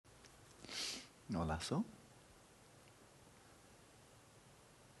No lasso.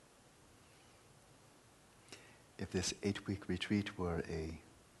 If this 8-week retreat were a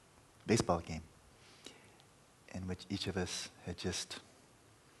baseball game in which each of us had just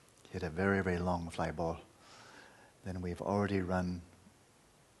hit a very, very long fly ball, then we've already run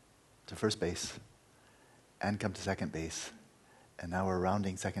to first base and come to second base, and now we're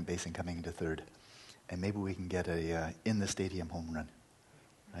rounding second base and coming into third. And maybe we can get a in-the-stadium home run,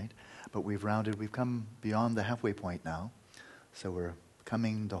 right? But we've come beyond the halfway point now, so we're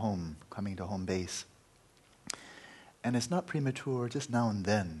coming to home base. And it's not premature just now and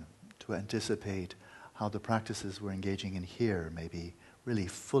then to anticipate how the practices we're engaging in here may be really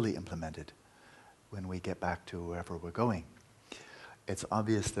fully implemented when we get back to wherever we're going. It's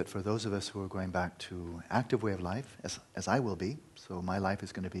obvious that for those of us who are going back to active way of life, as I will be, so my life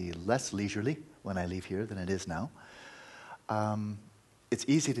is going to be less leisurely when I leave here than it is now, it's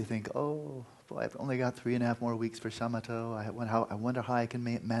easy to think, oh, boy, I've only got 3.5 more weeks for shamatha. I wonder how I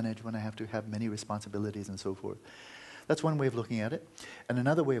can manage when I have to have many responsibilities and so forth. That's one way of looking at it. And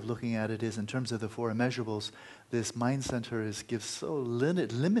another way of looking at it is in terms of the 4 immeasurables, this mind center gives so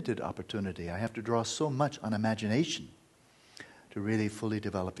limited opportunity. I have to draw so much on imagination to really fully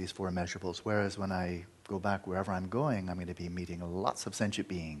develop these 4 immeasurables. Whereas when I go back wherever I'm going to be meeting lots of sentient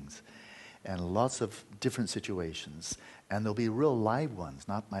beings and lots of different situations. And there'll be real live ones,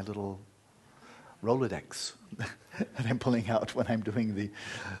 not my little Rolodex that I'm pulling out when I'm doing the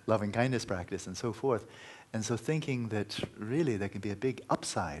loving kindness practice and so forth. And so thinking that really there can be a big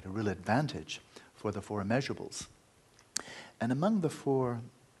upside, a real advantage for the 4 immeasurables. And among the 4,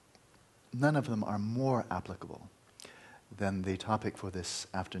 none of them are more applicable than the topic for this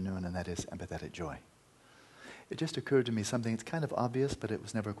afternoon, and that is empathetic joy. It just occurred to me something that's kind of obvious, but it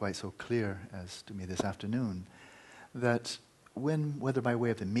was never quite so clear as to me this afternoon, that whether by way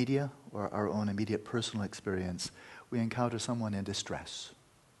of the media or our own immediate personal experience, we encounter someone in distress,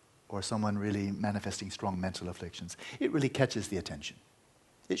 or someone really manifesting strong mental afflictions, it really catches the attention.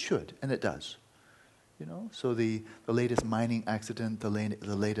 It should, and it does. So the latest mining accident, the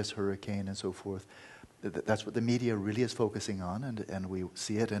latest hurricane and so forth, that's what the media really is focusing on, and we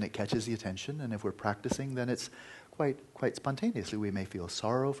see it and it catches the attention, and if we're practicing, then it's quite spontaneously. We may feel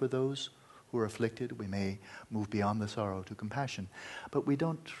sorrow for those who are afflicted, we may move beyond the sorrow to compassion, but we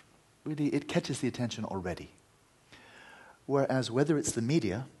don't really, it catches the attention already. Whereas whether it's the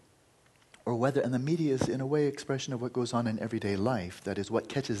media, and the media is in a way expression of what goes on in everyday life, that is what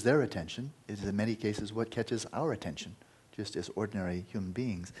catches their attention, is in many cases what catches our attention, just as ordinary human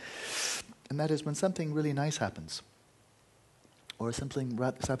beings. And that is when something really nice happens, or something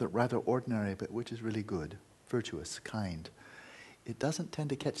rather ordinary, but which is really good, virtuous, kind, it doesn't tend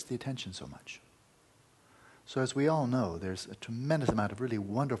to catch the attention so much. So as we all know, there's a tremendous amount of really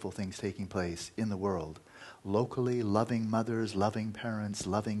wonderful things taking place in the world. Locally, loving mothers, loving parents,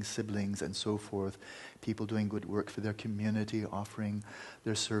 loving siblings, and so forth. People doing good work for their community, offering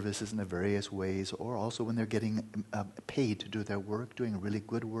their services in the various ways, or also when they're getting paid to do their work, doing really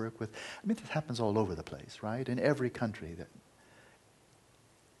good work with. This happens all over the place, right? In every country.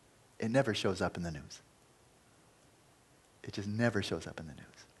 It never shows up in the news. It just never shows up in the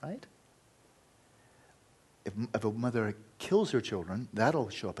news, right? If a mother kills her children, that'll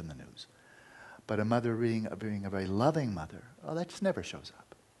show up in the news. But a mother being a very loving mother, that just never shows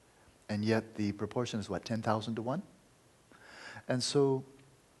up. And yet the proportion is 10,000 to 1? And so,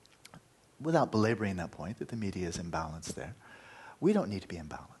 without belaboring that point, that the media is imbalanced there, we don't need to be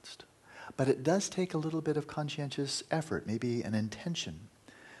imbalanced. But it does take a little bit of conscientious effort, maybe an intention,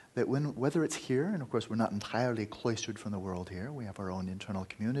 that whether it's here, and of course we're not entirely cloistered from the world here, we have our own internal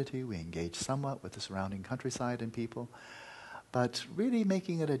community, we engage somewhat with the surrounding countryside and people, but really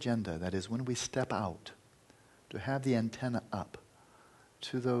making an agenda, that is when we step out, to have the antenna up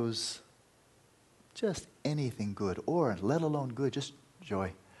to those, just anything good, or let alone good, just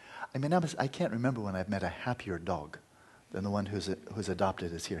joy. I can't remember when I've met a happier dog than the one who's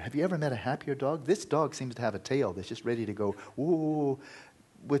adopted us here. Have you ever met a happier dog? This dog seems to have a tail that's just ready to go, ooh,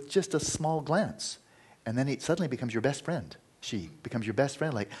 with just a small glance. And then it suddenly becomes your best friend. She becomes your best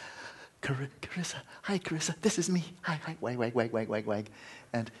friend, like, Carissa, hi Carissa, this is me. Hi, wag, wag, wag, wag, wag, wag.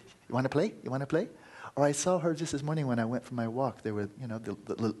 And you want to play? You want to play? Or I saw her just this morning when I went for my walk. There were,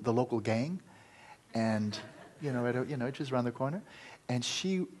 the local gang, and just around the corner, and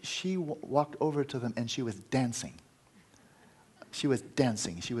she walked over to them and she was dancing. She was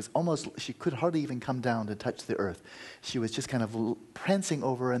dancing. She could hardly even come down to touch the earth. She was just kind of prancing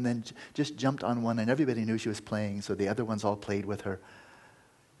over and then just jumped on one, and everybody knew she was playing, so the other ones all played with her.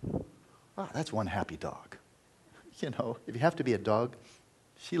 Wow, that's one happy dog. If you have to be a dog,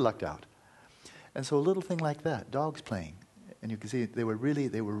 she lucked out. And so a little thing like that, dogs playing, and you can see they were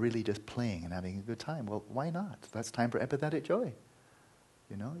really just playing and having a good time. Well, why not? That's time for empathetic joy.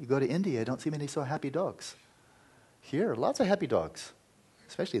 You know, you go to India, I don't see many so happy dogs. Here, lots of happy dogs,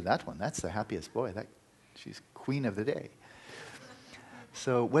 especially that one. That's the happiest boy. She's queen of the day.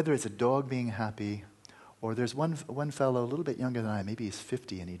 So whether it's a dog being happy, or there's one fellow a little bit younger than I, maybe he's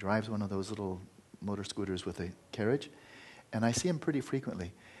 50, and he drives one of those little motor scooters with a carriage, and I see him pretty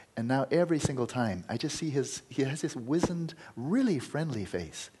frequently. And now every single time, I just see he has this wizened, really friendly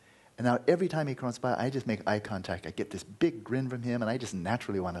face. And now every time he comes by, I just make eye contact. I get this big grin from him, and I just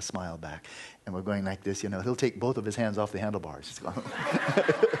naturally want to smile back. And we're going like this, you know. He'll take both of his hands off the handlebars.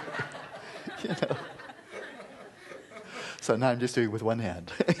 You know. So now I'm just doing it with one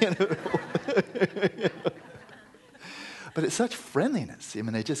hand. You know? But it's such friendliness. I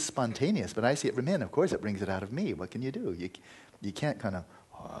mean, it's just spontaneous. But I see it from him. Of course, it brings it out of me. What can you do? You can't kind of...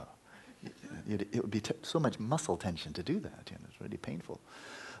 it would be so much muscle tension to do that. You know, it's really painful.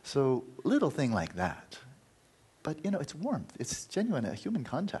 So little thing like that. But, you know, it's warmth. It's genuine human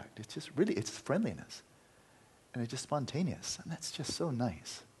contact. It's just really, it's friendliness. And it's just spontaneous. And that's just so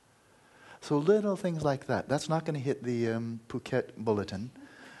nice. So little things like that. That's not going to hit the Phuket bulletin.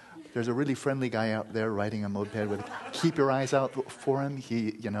 There's a really friendly guy out there riding a moped with, keep your eyes out for him.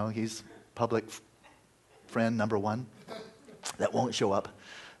 He's public friend number one. That won't show up.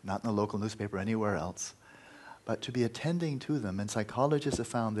 Not in the local newspaper, anywhere else. But to be attending to them, and psychologists have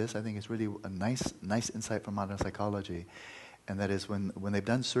found this, I think it's really a nice insight from modern psychology, and that is when they've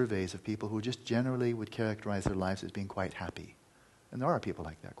done surveys of people who just generally would characterize their lives as being quite happy. And there are people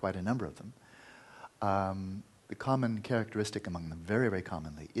like that, quite a number of them. The common characteristic among them, very, very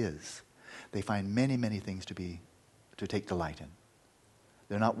commonly, is they find many, many things to take delight in.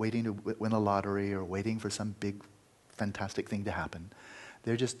 They're not waiting to win a lottery or waiting for some big, fantastic thing to happen.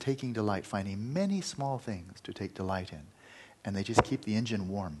 They're just taking delight, finding many small things to take delight in. And they just keep the engine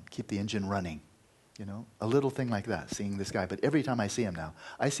warm, keep the engine running. You know, a little thing like that, seeing this guy. But every time I see him now,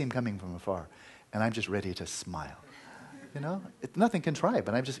 I see him coming from afar, and I'm just ready to smile. You know, nothing can try,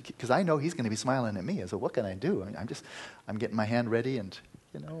 but I'm just, because I know he's going to be smiling at me. So what can I do? I'm getting my hand ready, and,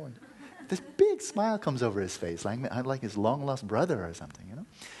 you know, and this big smile comes over his face, like his long-lost brother or something, you know.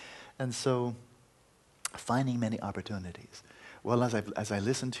 And so, finding many opportunities. Well, as I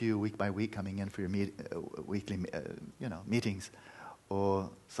listen to you week by week, coming in for your weekly, meetings,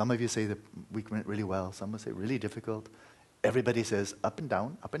 or some of you say the week went really well, some will say really difficult. Everybody says up and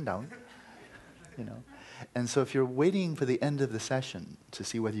down, you know. And so if you're waiting for the end of the session to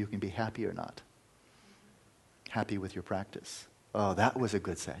see whether you can be happy or not, happy with your practice, oh, that was a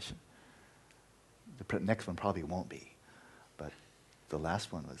good session. The next one probably won't be, but the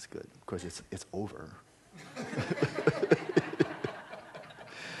last one was good. Of course, it's over.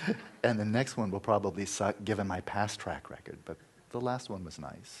 And the next one will probably suck, given my past track record. But the last one was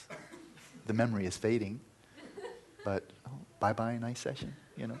nice. The memory is fading. But bye-bye, nice session,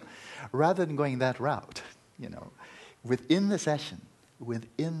 you know. Rather than going that route, you know, within the session,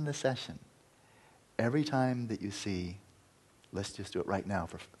 every time that you see, let's just do it right now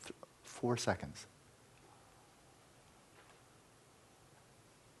for 4 seconds.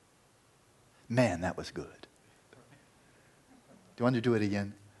 Man, that was good. Do you want to do it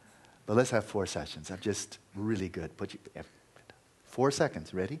again? But let's have 4 sessions. I'm just really good. 4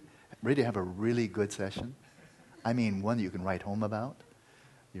 seconds. Ready? Ready to have a really good session? I mean, one that you can write home about.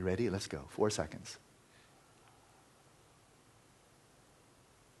 You ready? Let's go. 4 seconds.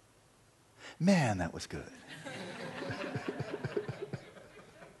 Man, that was good.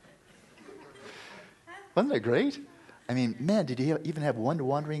 Wasn't that great? I mean, man, did you even have one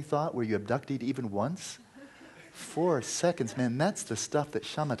wandering thought where you abducted even once? 4 seconds, man, that's the stuff that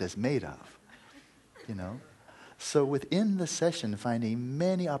shamatha is made of, you know. So within the session, finding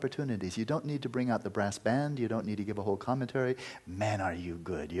many opportunities. You don't need to bring out the brass band. You don't need to give a whole commentary. Man, are you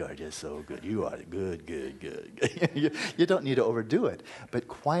good? You are just so good. You are good. You don't need to overdo it, but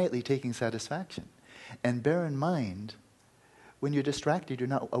quietly taking satisfaction. And bear in mind, when you're distracted, you're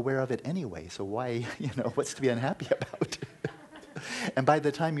not aware of it anyway. So why, what's to be unhappy about? And by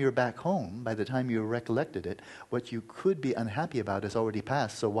the time you're back home, by the time you recollected it, what you could be unhappy about is already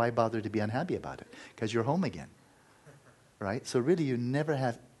past, so why bother to be unhappy about it? Because you're home again, right? So really you never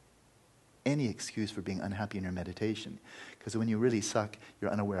have any excuse for being unhappy in your meditation, because when you really suck, you're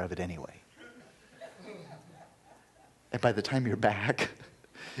unaware of it anyway. And by the time you're back,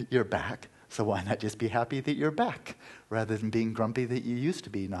 so why not just be happy that you're back, rather than being grumpy that you used to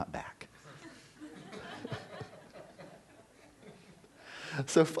be not back?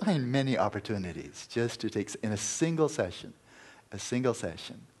 So find many opportunities just to take, in a single session,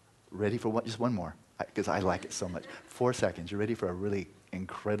 Ready for just one more? Because I like it so much. 4 seconds. You ready for a really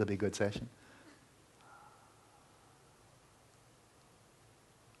incredibly good session?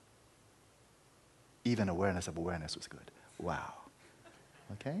 Even awareness of awareness was good. Wow.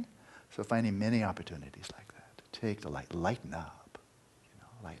 Okay? So finding many opportunities like that. Take the light. Lighten up.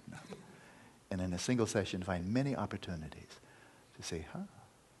 Lighten up. And in a single session, find many opportunities to say,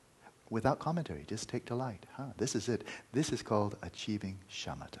 without commentary, just take delight. This is it. This is called achieving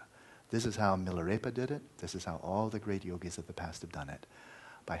shamatha. This is how Milarepa did it. This is how all the great yogis of the past have done it,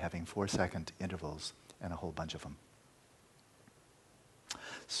 by having 4-second intervals and a whole bunch of them.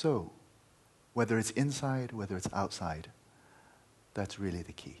 So, whether it's inside, whether it's outside, that's really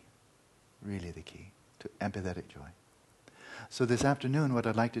the key to empathetic joy. So this afternoon, what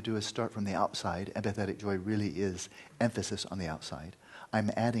I'd like to do is start from the outside. Empathetic joy really is emphasis on the outside. I'm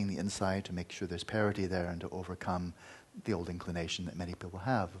adding the inside to make sure there's parity there and to overcome the old inclination that many people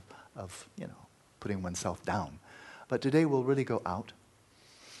have of putting oneself down. But today we'll really go out.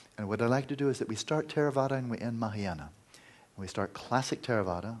 And what I'd like to do is that we start Theravada and we end Mahayana. And we start classic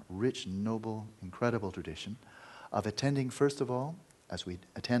Theravada, rich, noble, incredible tradition of attending, first of all, as we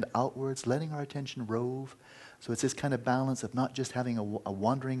attend outwards, letting our attention rove. So it's this kind of balance of not just having a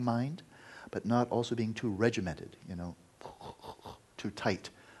wandering mind, but not also being too regimented, too tight,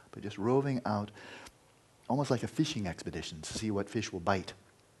 but just roving out, almost like a fishing expedition to see what fish will bite.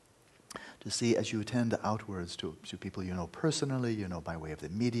 To see as you attend outwards to people you know personally, by way of the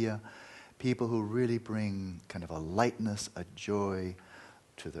media, people who really bring kind of a lightness, a joy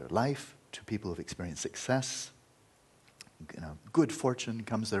to their life, to people who've experienced success. Good fortune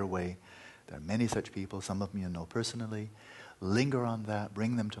comes their way. There are many such people, some of them you know personally. Linger on that,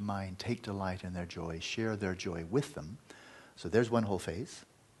 bring them to mind, take delight in their joy, share their joy with them. So there's one whole phase.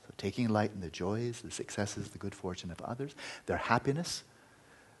 So taking light in the joys, the successes, the good fortune of others, their happiness.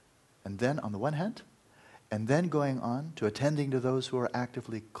 And then on the one hand, and then going on to attending to those who are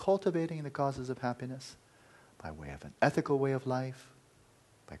actively cultivating the causes of happiness by way of an ethical way of life,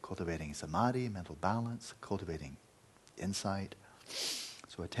 by cultivating samadhi, mental balance, cultivating insight.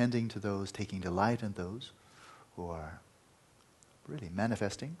 So attending to those, taking delight in those who are really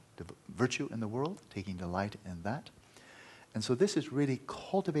manifesting the virtue in the world, taking delight in that. And so this is really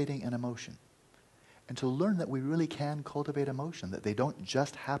cultivating an emotion. And to learn that we really can cultivate emotion, that they don't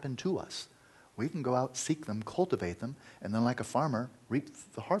just happen to us. We can go out, seek them, cultivate them, and then like a farmer, reap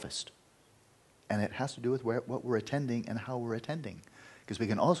the harvest. And it has to do with what we're attending and how we're attending. Because we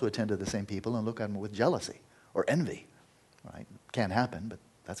can also attend to the same people and look at them with jealousy or envy. Right? Can happen, but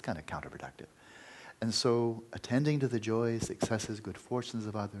that's kind of counterproductive. And so attending to the joys, successes, good fortunes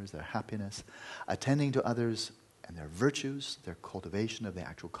of others, their happiness, attending to others and their virtues, their cultivation of the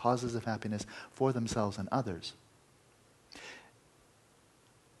actual causes of happiness for themselves and others.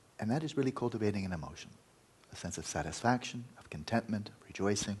 And that is really cultivating an emotion, a sense of satisfaction, of contentment,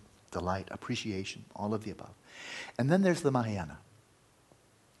 rejoicing, delight, appreciation, all of the above. And then there's the Mahayana.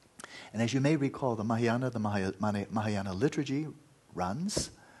 And as you may recall, the Mahayana liturgy runs,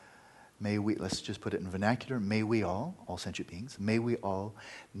 may we, let's just put it in vernacular, may we all sentient beings, may we all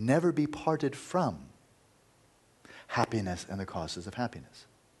never be parted from happiness and the causes of happiness.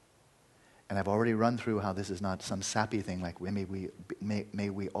 And I've already run through how this is not some sappy thing like may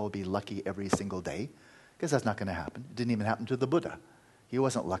we all be lucky every single day, because that's not going to happen. It didn't even happen to the Buddha. He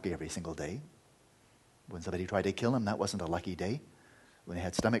wasn't lucky every single day. When somebody tried to kill him, that wasn't a lucky day. When he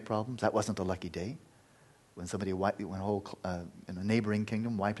had stomach problems, that wasn't a lucky day. When somebody when a whole in a neighboring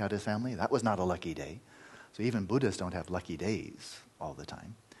kingdom wiped out his family, that was not a lucky day. So even Buddhists don't have lucky days all the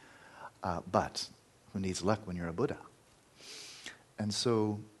time. But who needs luck when you're a Buddha? And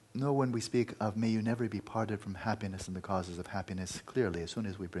so, when we speak of may you never be parted from happiness and the causes of happiness, clearly, as soon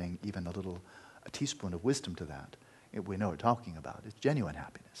as we bring even a teaspoon of wisdom to that, we know what we're talking about. It's genuine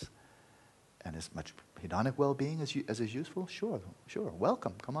happiness. And as much hedonic well-being as is useful, sure,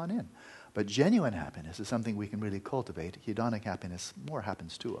 welcome, come on in. But genuine happiness is something we can really cultivate. Hedonic happiness more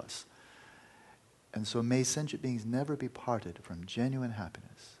happens to us. And so may sentient beings never be parted from genuine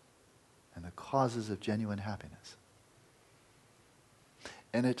happiness and the causes of genuine happiness.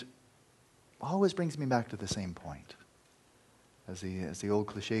 And it always brings me back to the same point. As the old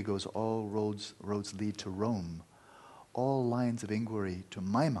cliche goes, all roads lead to Rome. All lines of inquiry, to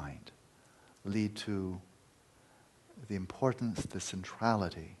my mind, lead to the importance, the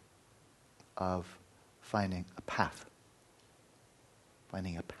centrality of finding a path.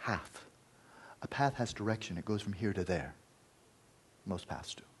 Finding a path. A path has direction. It goes from here to there. Most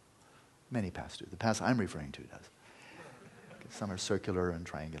paths do. Many paths do. The path I'm referring to does. Some are circular and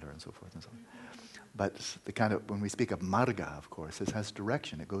triangular and so forth and so on. But the kind of, when we speak of marga, of course, it has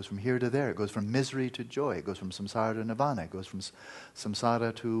direction. It goes from here to there. It goes from misery to joy. It goes from samsara to nirvana. It goes from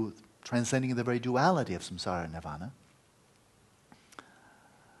samsara to transcending the very duality of samsara and nirvana.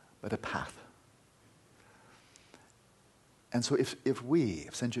 But a path. And so if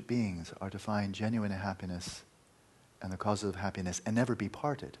sentient beings, are to find genuine happiness and the causes of happiness and never be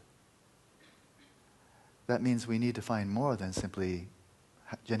parted, that means we need to find more than simply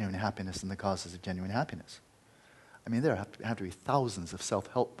genuine happiness and the causes of genuine happiness. I mean, there have to be thousands of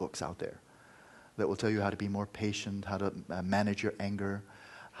self-help books out there that will tell you how to be more patient, how to manage your anger,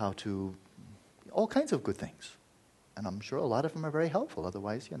 how to, all kinds of good things. And I'm sure a lot of them are very helpful.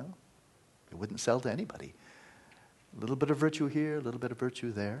 Otherwise, it wouldn't sell to anybody. A little bit of virtue here, a little bit of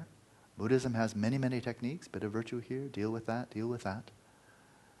virtue there. Buddhism has many, many techniques. Bit of virtue here, deal with that, deal with that.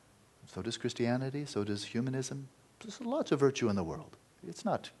 So does Christianity, so does humanism. There's lots of virtue in the world. It's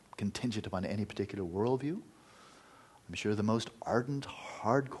not contingent upon any particular worldview. I'm sure the most ardent,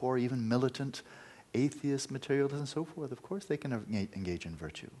 hardcore, even militant atheists, materialists, and so forth, of course they can engage in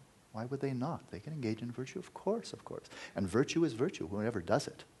virtue. Why would they not? They can engage in virtue, of course, of course. And virtue is virtue, whoever does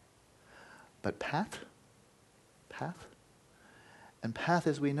it. But path? And path,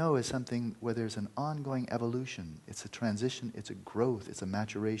 as we know, is something where there's an ongoing evolution. It's a transition, it's a growth, it's a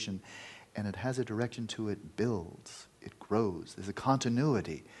maturation, and it has a direction to it, builds, it grows. There's a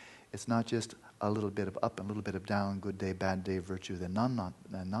continuity. It's not just a little bit of up and a little bit of down, good day, bad day, virtue, then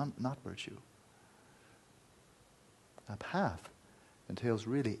not virtue. A path entails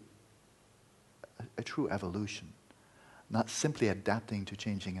really a true evolution, not simply adapting to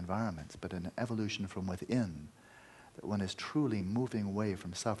changing environments, but an evolution from within, that one is truly moving away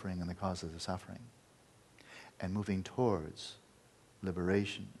from suffering and the causes of suffering, and moving towards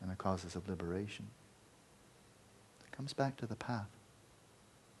liberation and the causes of liberation. It comes back to the path.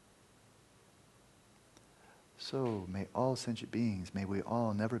 So may all sentient beings, may we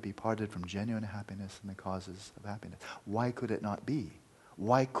all never be parted from genuine happiness and the causes of happiness. Why could it not be?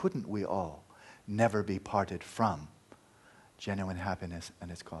 Why couldn't we all never be parted from genuine happiness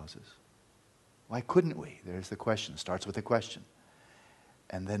and its causes? Why couldn't we? There's the question. Starts with a question.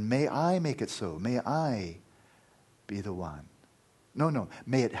 And then may I make it so? May I be the one? No.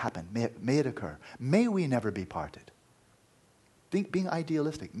 May it happen. May it occur. May we never be parted. Being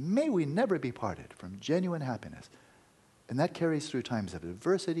idealistic. May we never be parted from genuine happiness. And that carries through times of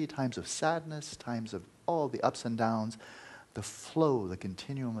adversity, times of sadness, times of all the ups and downs. The flow, the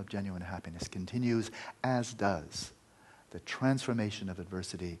continuum of genuine happiness continues, as does the transformation of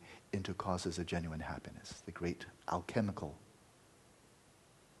adversity into causes of genuine happiness. The great alchemical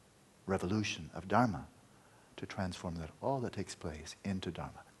revolution of Dharma to transform all that takes place into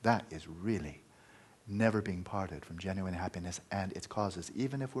Dharma. That is really never being parted from genuine happiness and its causes.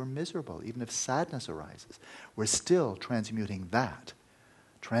 Even if we're miserable, even if sadness arises, we're still transmuting that,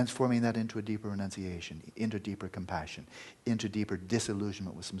 transforming that into a deeper renunciation, into deeper compassion, into deeper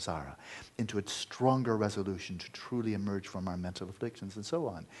disillusionment with samsara, into a stronger resolution to truly emerge from our mental afflictions and so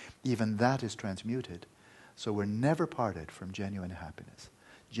on. Even that is transmuted. So we're never parted from genuine happiness,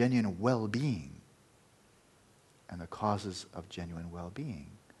 genuine well-being, and the causes of genuine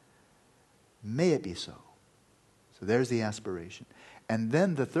well-being. May it be so. So there's the aspiration. And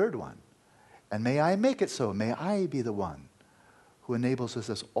then the third one, and may I make it so, may I be the one who enables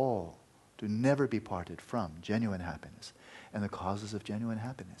us all to never be parted from genuine happiness and the causes of genuine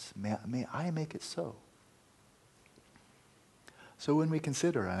happiness. May I make it so. So when we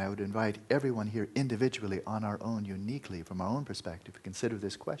consider, and I would invite everyone here individually on our own, uniquely, from our own perspective, to consider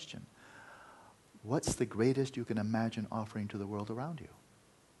this question. What's the greatest you can imagine offering to the world around you?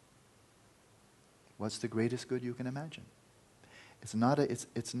 What's the greatest good you can imagine? It's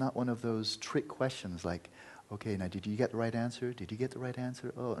not one of those trick questions like, okay, now did you get the right answer? Did you get the right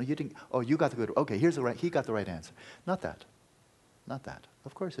answer? Oh, you didn't. Oh, you got the good. Okay, he got the right answer. Not that.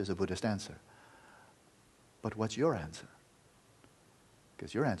 Of course there's a Buddhist answer. But what's your answer?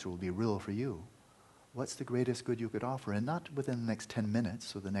 Because your answer will be real for you. What's the greatest good you could offer? And not within the next 10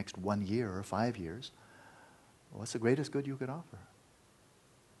 minutes or the next 1 year or 5 years. What's the greatest good you could offer?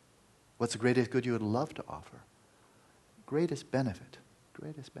 What's the greatest good you would love to offer? Greatest benefit.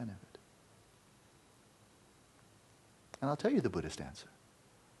 And I'll tell you the Buddhist answer.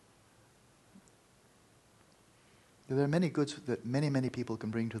 There are many goods that many people can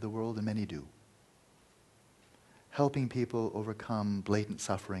bring to the world, and many do. Helping people overcome blatant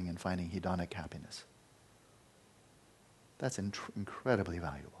suffering and finding hedonic happiness. That's incredibly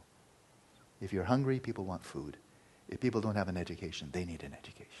valuable. If you're hungry, people want food. If people don't have an education, they need an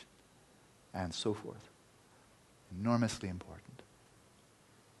education. And so forth. Enormously important.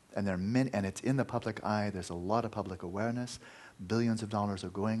 And there are many, and it's in the public eye. There's a lot of public awareness. Billions of dollars are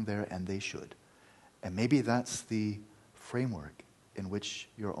going there, and they should. And maybe that's the framework in which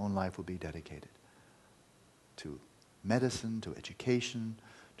your own life will be dedicated to medicine, to education,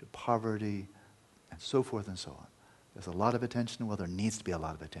 to poverty, and so forth and so on. There's a lot of attention. Well, there needs to be a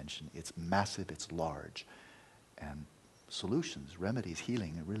lot of attention. It's massive, it's large. And solutions, remedies,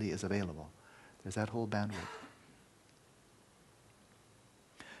 healing, it really is available. There's that whole bandwidth.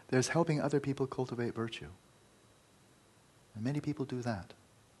 There's helping other people cultivate virtue. And many people do that.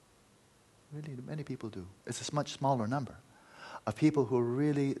 Really, many people do. It's a much smaller number of people who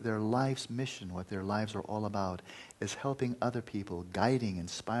really, their life's mission, what their lives are all about, is helping other people, guiding,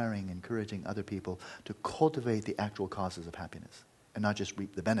 inspiring, encouraging other people to cultivate the actual causes of happiness. And not just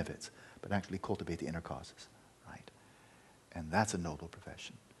reap the benefits, but actually cultivate the inner causes. Right? And that's a noble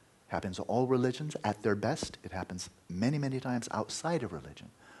profession. Happens to all religions at their best. It happens many, many times outside of religion.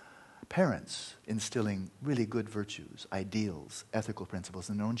 Parents instilling really good virtues, ideals, ethical principles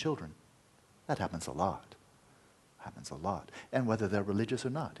in their own children. That happens a lot. Happens a lot. And whether they're religious or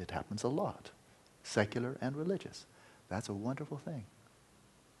not, it happens a lot. Secular and religious. That's a wonderful thing.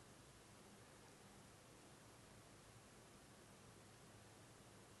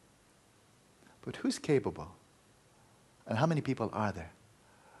 But who's capable? And how many people are there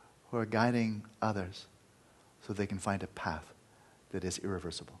who are guiding others so they can find a path that is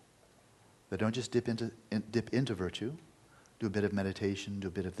irreversible? They don't just dip into virtue, do a bit of meditation, do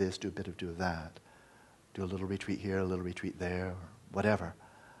a bit of this, do a bit of that, do a little retreat here, a little retreat there, or whatever.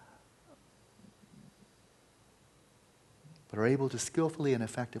 But are able to skillfully and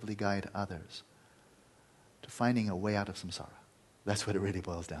effectively guide others to finding a way out of samsara. That's what it really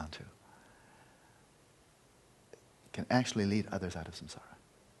boils down to. Can actually lead others out of samsara.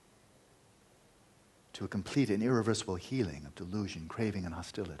 To a complete and irreversible healing of delusion, craving, and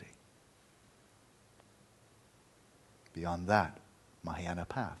hostility. Beyond that, Mahayana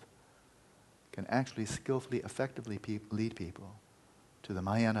path can actually skillfully, effectively lead people to the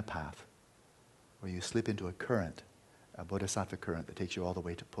Mahayana path where you slip into a current, a bodhisattva current that takes you all the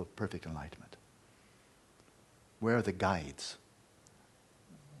way to perfect enlightenment. Where are the guides?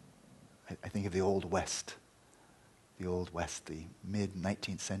 I think of the Old West. The Old West, the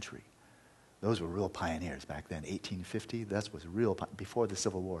mid-19th century. Those were real pioneers back then. 1850, that was real, before the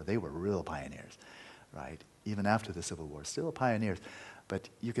Civil War, they were real pioneers, right? Even after the Civil War, still pioneers. But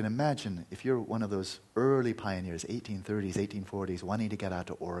you can imagine if you're one of those early pioneers, 1830s, 1840s, wanting to get out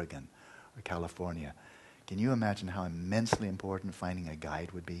to Oregon or California, can you imagine how immensely important finding a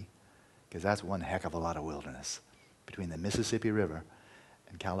guide would be? Because that's one heck of a lot of wilderness. Between the Mississippi River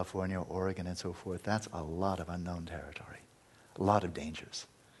and California, Oregon, and so forth, that's a lot of unknown territory. A lot of dangers.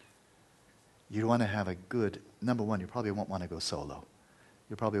 You want to have a good, number one, you probably won't want to go solo.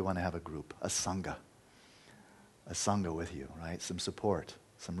 You probably want to have a group, a sangha with you, right? Some support,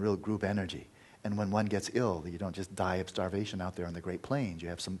 some real group energy. And when one gets ill, you don't just die of starvation out there on the Great Plains. You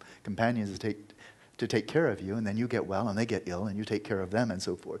have some companions to take care of you, and then you get well, and they get ill, and you take care of them, and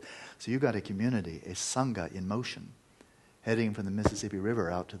so forth. So you've got a community, a sangha in motion, heading from the Mississippi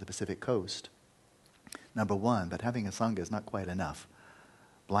River out to the Pacific coast. Number one, but having a sangha is not quite enough.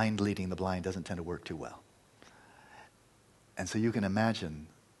 Blind leading the blind doesn't tend to work too well. And so you can imagine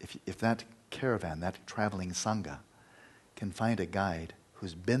if that caravan, that traveling sangha, can find a guide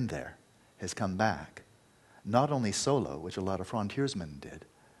who's been there, has come back, not only solo, which a lot of frontiersmen did,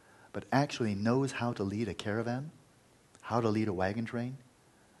 but actually knows how to lead a caravan, how to lead a wagon train,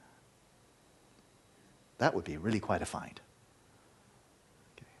 that would be really quite a find.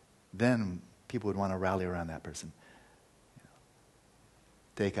 Okay. Then people would want to rally around that person.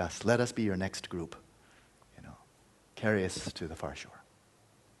 Take us, let us be your next group. Carry us to the far shore.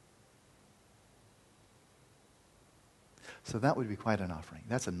 So that would be quite an offering.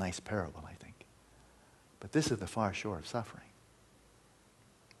 That's a nice parable, I think. But this is the far shore of suffering.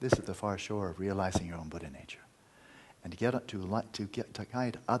 This is the far shore of realizing your own Buddha nature. And to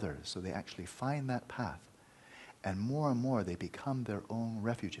guide others so they actually find that path. And more they become their own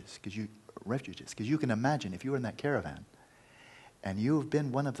refuges. Because you can imagine if you were in that caravan and you've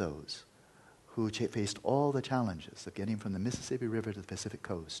been one of those who faced all the challenges of getting from the Mississippi River to the Pacific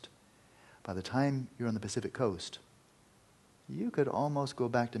coast. By the time you're on the Pacific coast, you could almost go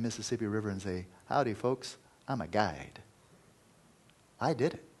back to Mississippi River and say, howdy folks, I'm a guide. I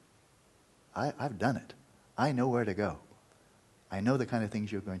did it. I've done it. I know where to go. I know the kind of things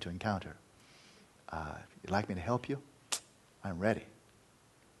you're going to encounter. If you'd like me to help you, I'm ready.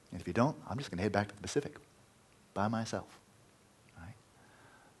 And if you don't, I'm just going to head back to the Pacific by myself.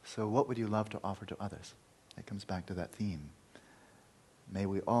 So what would you love to offer to others? It comes back to that theme. May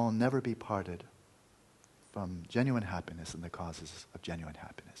we all never be parted from genuine happiness and the causes of genuine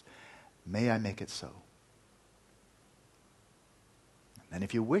happiness. May I make it so. And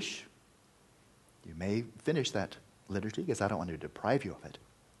if you wish, you may finish that liturgy, because I don't want to deprive you of it.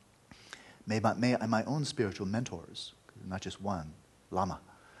 May my own spiritual mentors, not just one, Lama,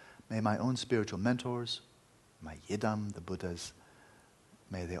 may my own spiritual mentors, my Yidam, the Buddhas,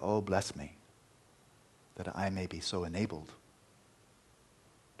 may they all bless me, that I may be so enabled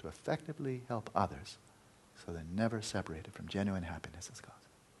to effectively help others so they're never separated from genuine happiness as cause.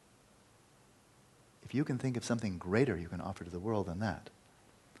 If you can think of something greater you can offer to the world than that,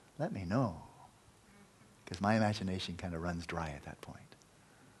 let me know, because my imagination kind of runs dry at that point.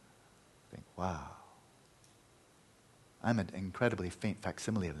 Think, wow. I'm an incredibly faint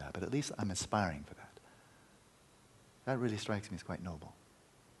facsimile of that, but at least I'm aspiring for that. That really strikes me as quite noble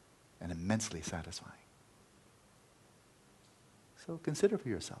and immensely satisfying. So consider for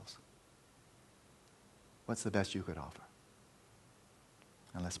yourselves, what's the best you could offer?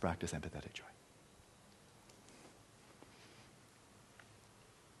 And let's practice empathetic joy.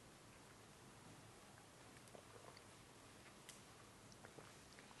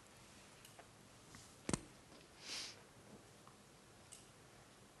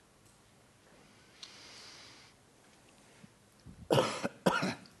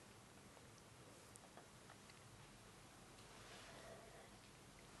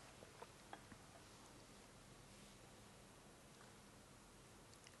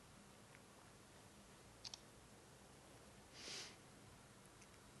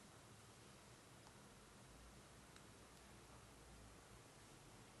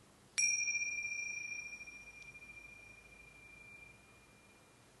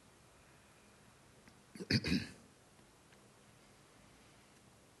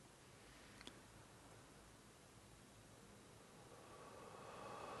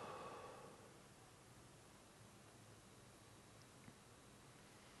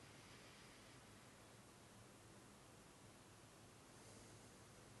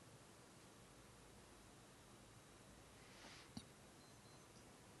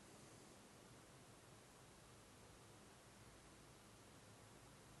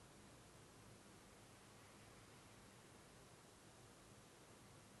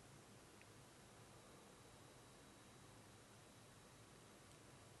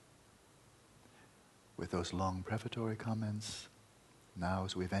 With those long prefatory comments, now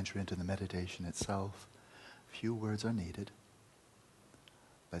as we venture into the meditation itself, few words are needed.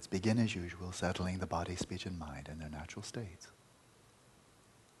 Let's begin as usual, settling the body, speech, and mind in their natural states.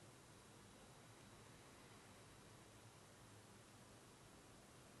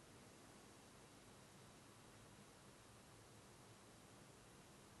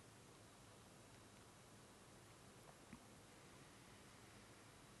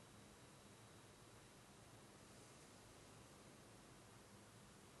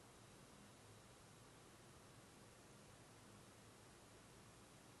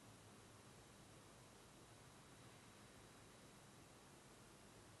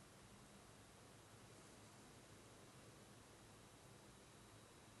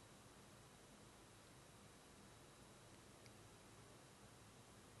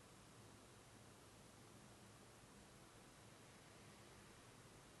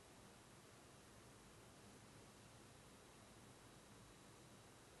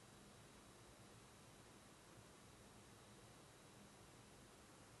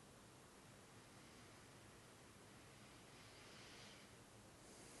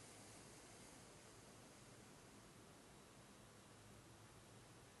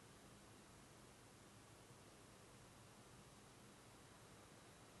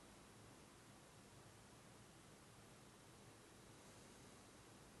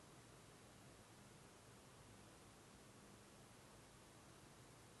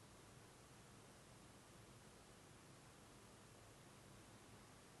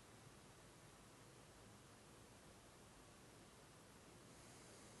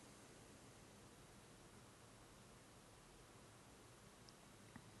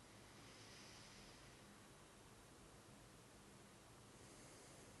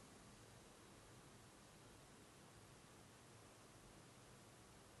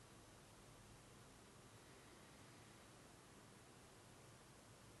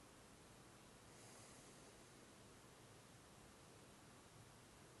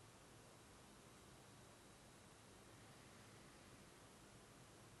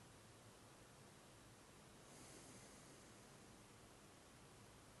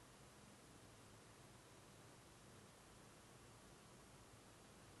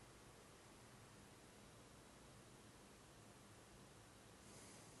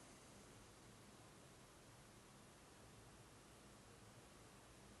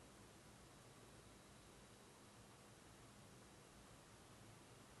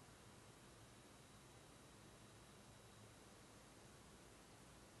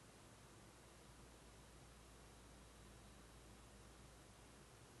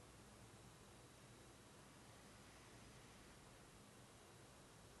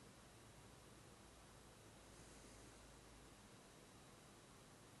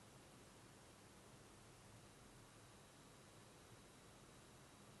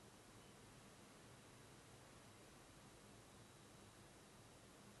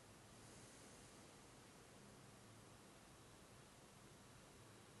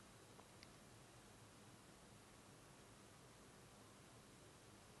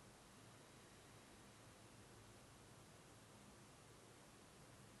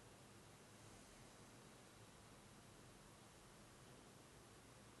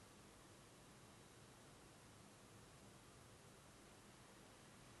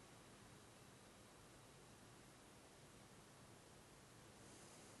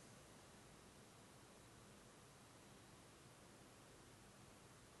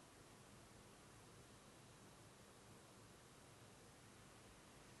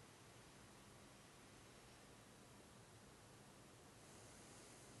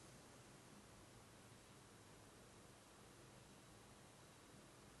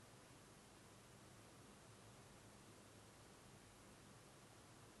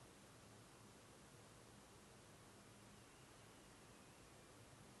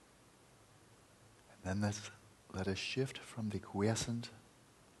 then let us shift from the quiescent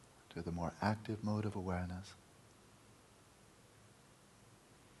to the more active mode of awareness.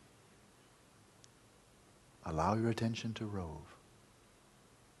 Allow your attention to rove.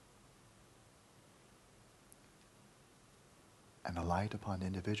 And alight upon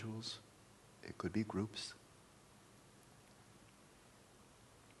individuals, it could be groups,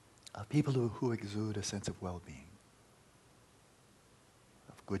 of people who exude a sense of well-being,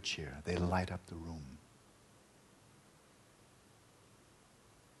 of good cheer. They light up the room.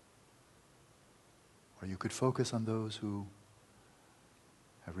 Or you could focus on those who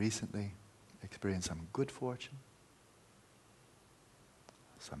have recently experienced some good fortune,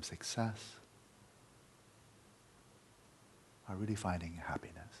 some success, are really finding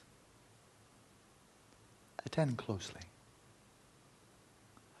happiness. Attend closely.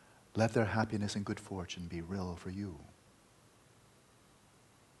 Let their happiness and good fortune be real for you.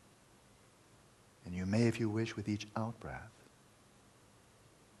 And you may, if you wish, with each out-breath,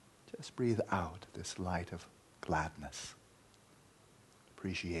 just breathe out this light of gladness,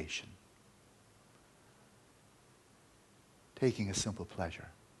 appreciation, taking a simple pleasure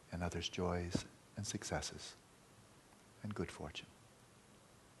in others' joys and successes and good fortune.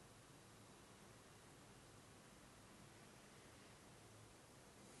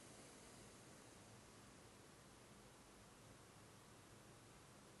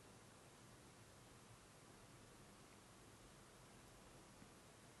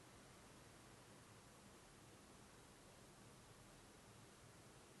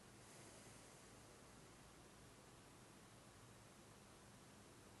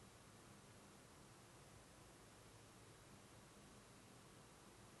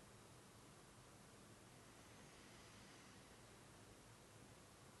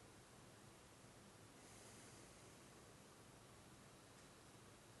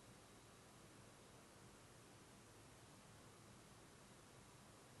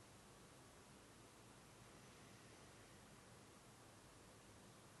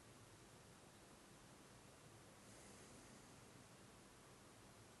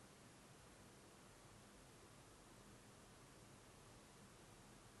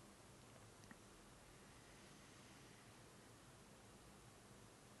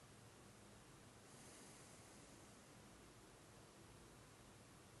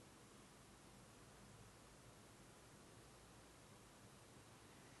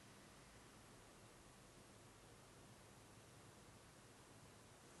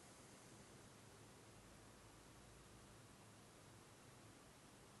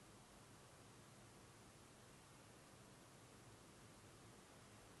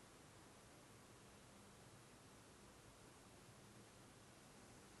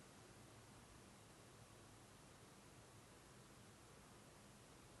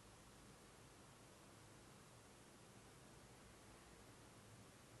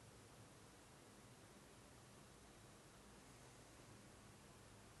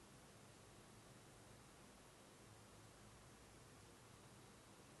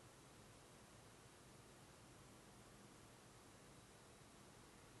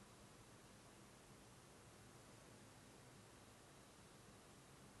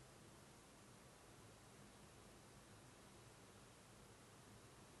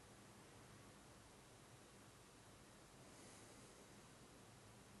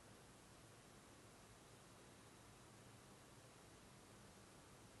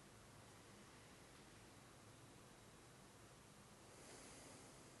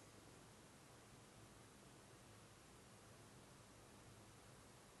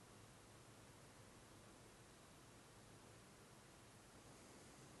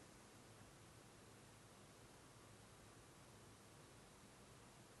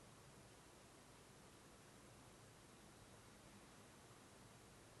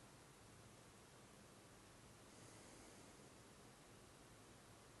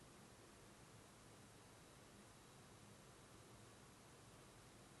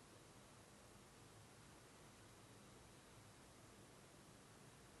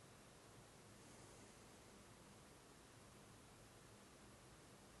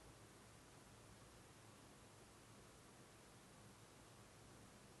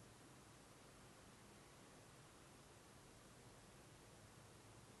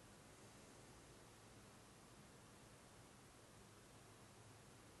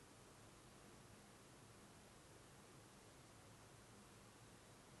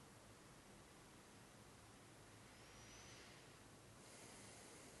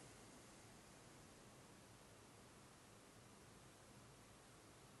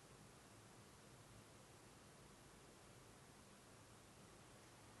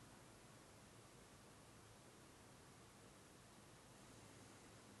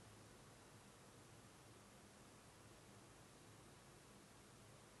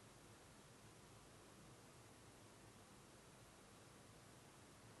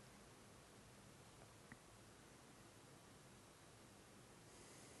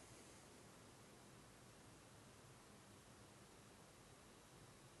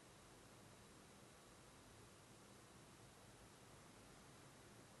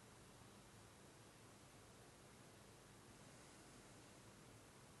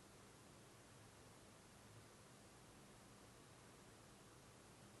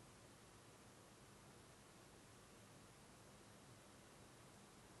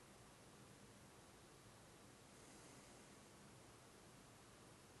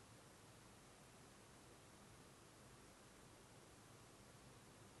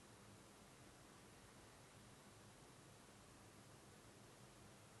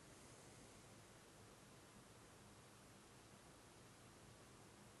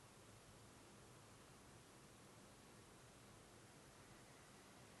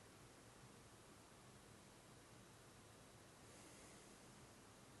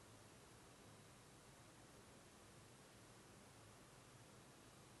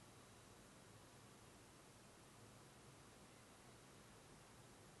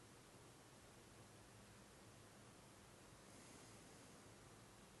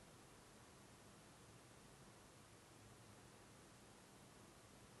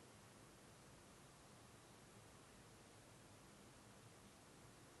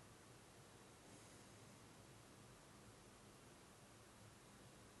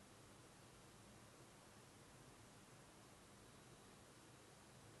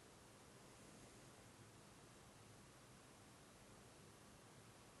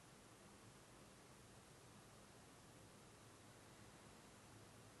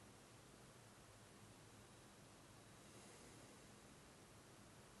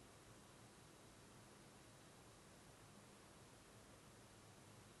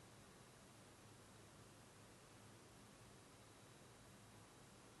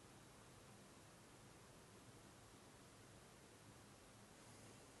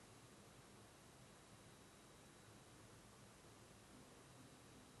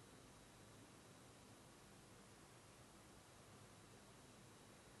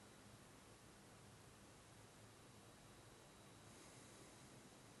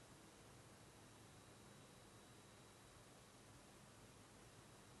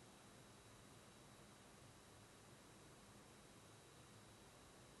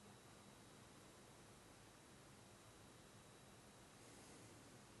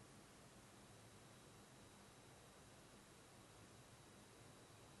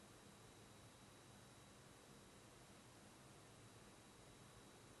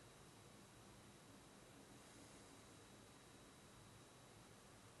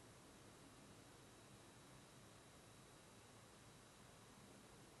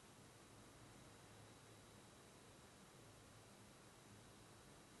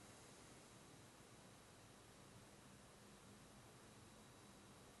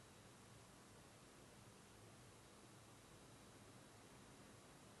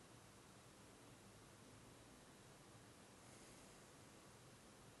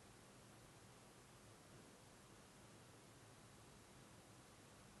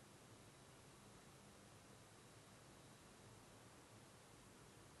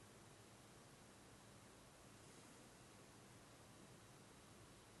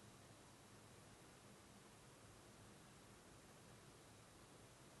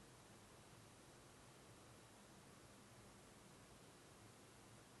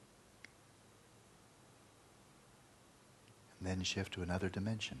 then shift to another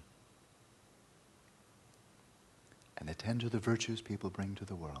dimension and attend to the virtues people bring to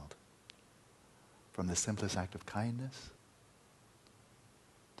the world. From the simplest act of kindness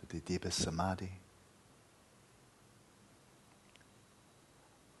to the deepest samadhi.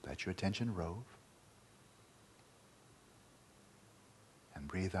 Let your attention rove and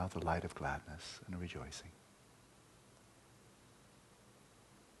breathe out the light of gladness and rejoicing.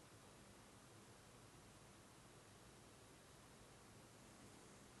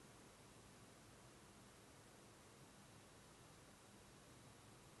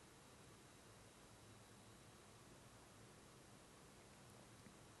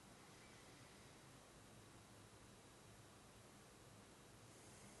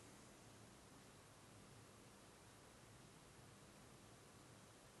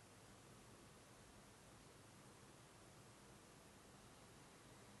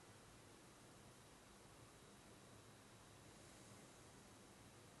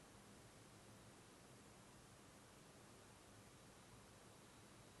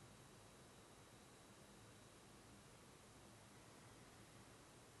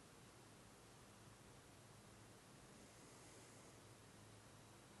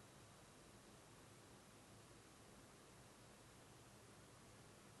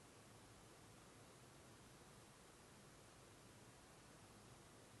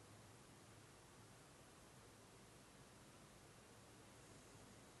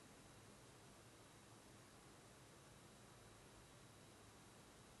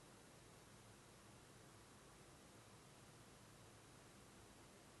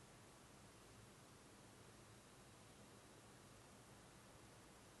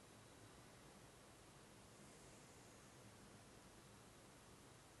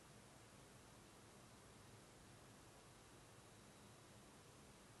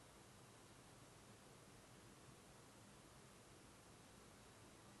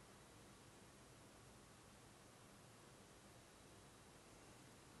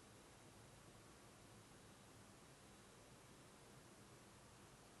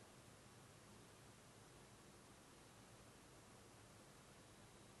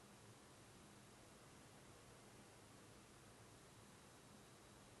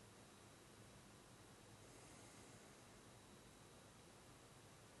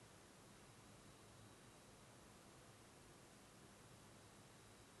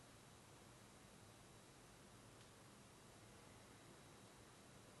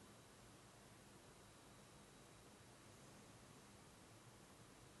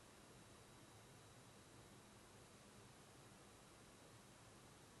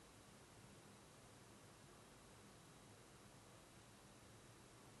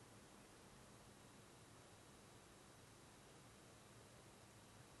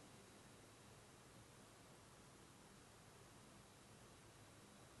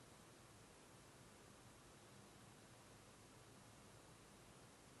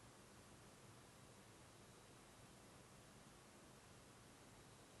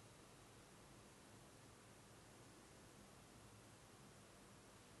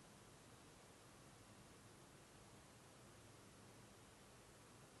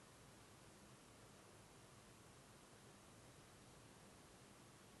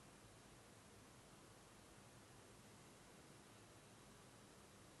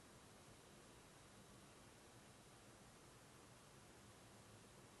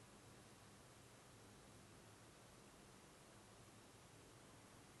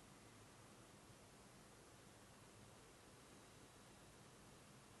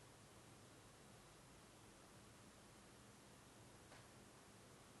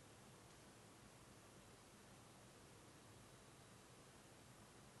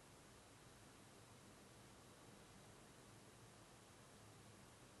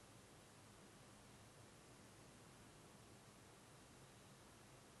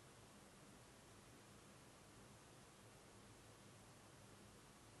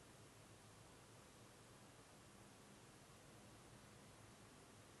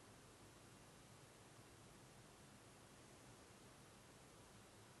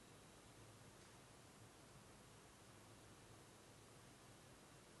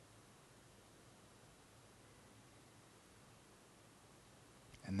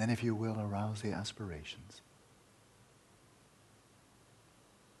 And then, if you will, arouse the aspirations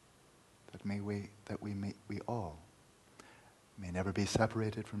that we all may never be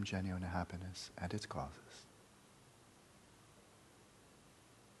separated from genuine happiness and its causes.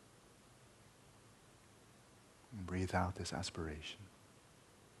 And breathe out this aspiration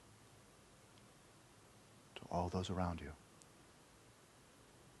to all those around you.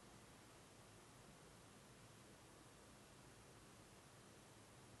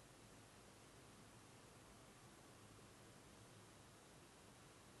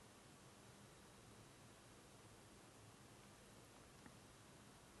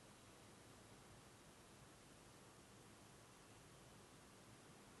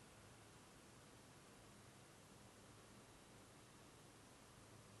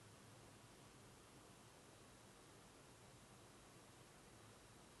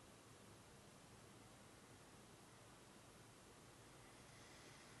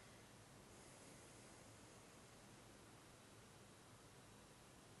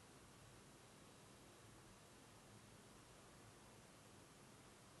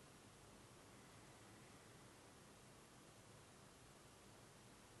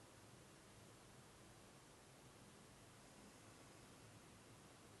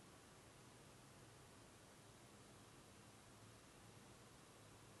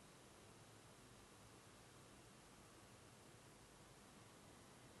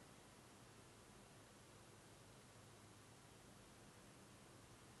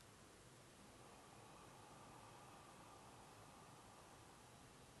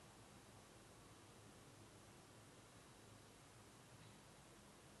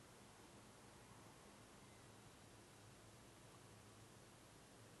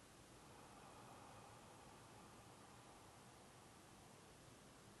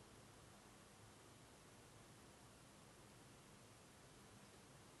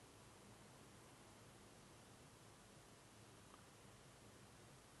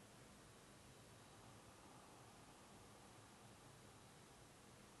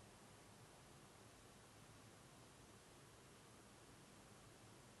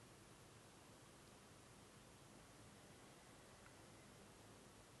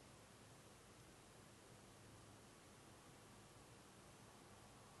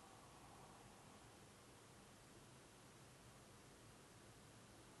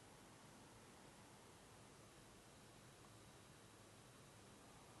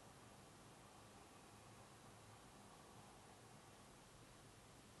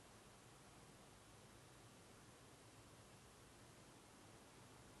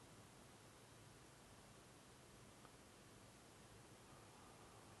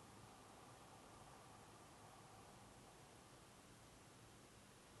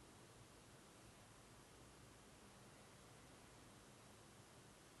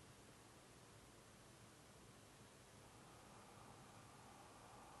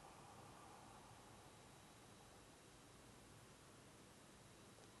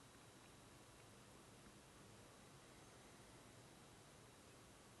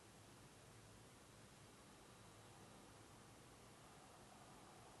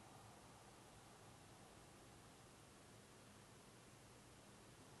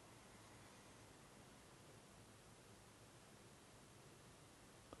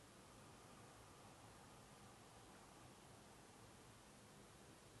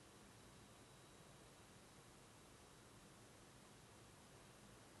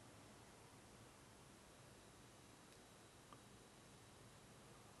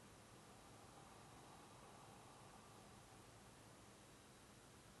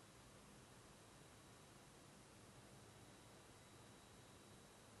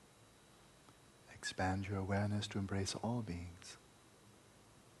 Expand your awareness to embrace all beings,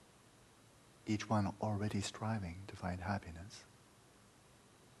 each one already striving to find happiness.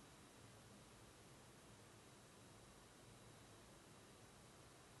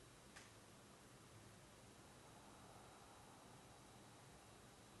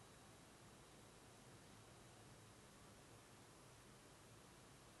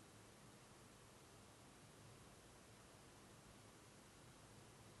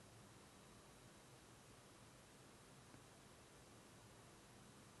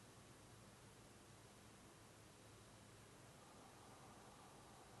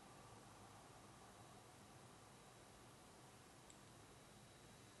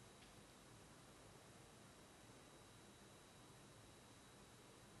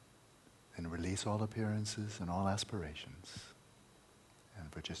 Then release all appearances and all aspirations,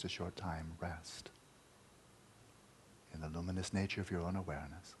 and for just a short time, rest in the luminous nature of your own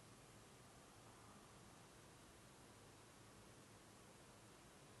awareness.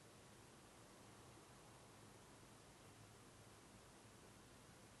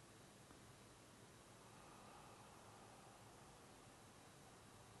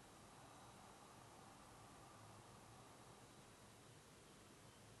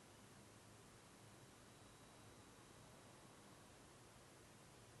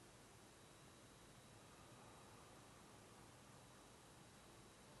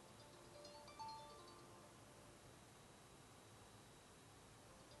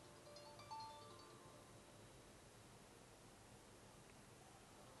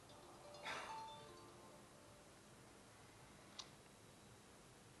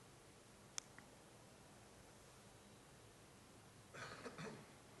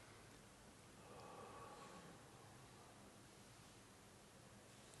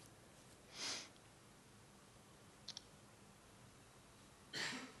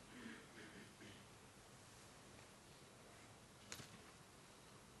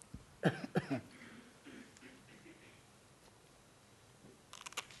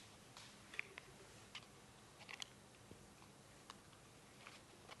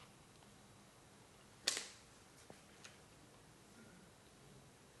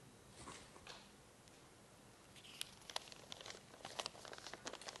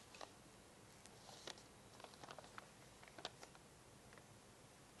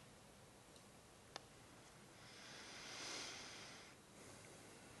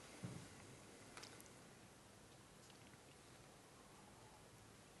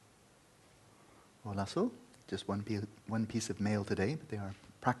 Olasu, just one piece of mail today, but they are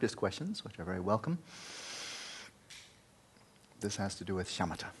practice questions, which are very welcome. This has to do with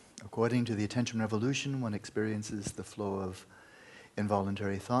shamatha. According to the attention revolution, one experiences the flow of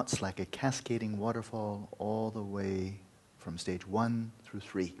involuntary thoughts like a cascading waterfall all the way from stage 1 through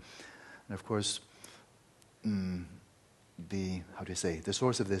 3. And of course, the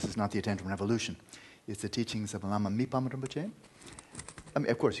source of this is not the attention revolution. It's the teachings of Lama Mipam Rinpoche. I mean,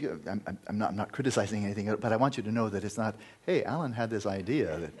 of course, I'm not criticizing anything, but I want you to know that it's not, hey, Alan had this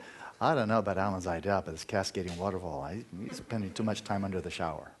idea that, I don't know about Alan's idea, but this cascading waterfall, he's spending too much time under the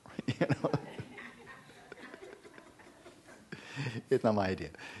shower. You know? It's not my idea.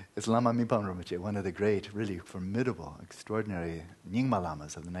 It's Lama Mipam Rinpoche, one of the great, really formidable, extraordinary Nyingma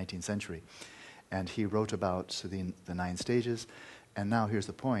Lamas of the 19th century. And he wrote about the 9 stages. And now here's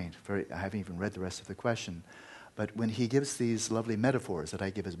the point. I haven't even read the rest of the question. But when he gives these lovely metaphors that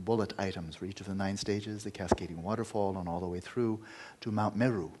I give as bullet items for each of the 9 stages, the cascading waterfall and all the way through to Mount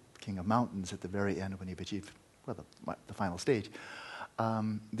Meru, king of mountains at the very end when you've achieved, the final stage,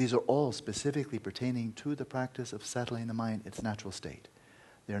 these are all specifically pertaining to the practice of settling the mind in its natural state.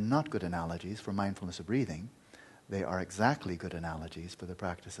 They're not good analogies for mindfulness of breathing. They are exactly good analogies for the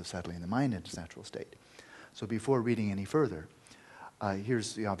practice of settling the mind in its natural state. So before reading any further,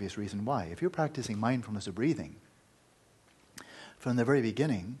 here's the obvious reason why. If you're practicing mindfulness of breathing, from the very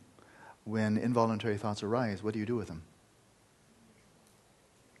beginning, when involuntary thoughts arise, what do you do with them?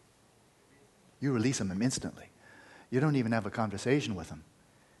 You release them instantly. You don't even have a conversation with them.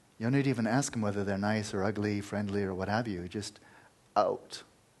 You don't even ask them whether they're nice or ugly, friendly or what have you. Just out.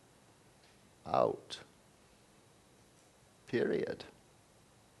 Out. Period.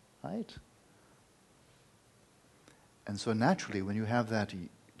 Right? And so naturally, when you have that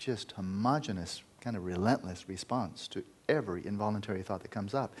just homogeneous, kind of relentless response to every involuntary thought that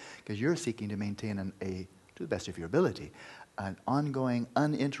comes up, because you're seeking to maintain to the best of your ability, an ongoing,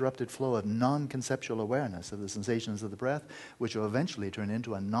 uninterrupted flow of non-conceptual awareness of the sensations of the breath, which will eventually turn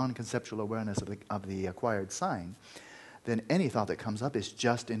into a non-conceptual awareness of the acquired sign, then any thought that comes up is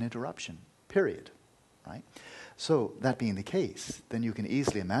just an interruption, period. right? So that being the case, then you can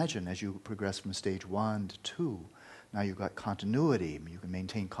easily imagine as you progress from stage 1 to 2, now you've got continuity. You can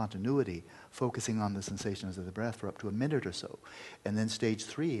maintain continuity, focusing on the sensations of the breath for up to a minute or so. And then stage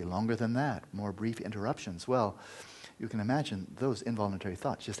 3, longer than that, more brief interruptions. Well, you can imagine those involuntary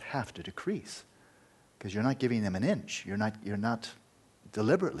thoughts just have to decrease because you're not giving them an inch. You're not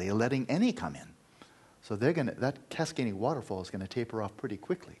deliberately letting any come in. So that cascading waterfall is going to taper off pretty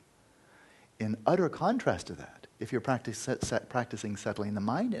quickly. In utter contrast to that, if you're practicing settling the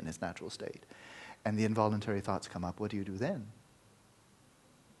mind in its natural state, and the involuntary thoughts come up, what do you do then?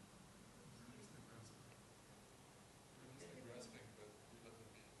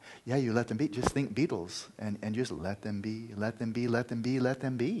 Yeah, you let them be. Just think Beatles, and just let them be, let them be, let them be, let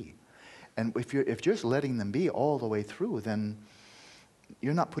them be. And if you're just letting them be all the way through, then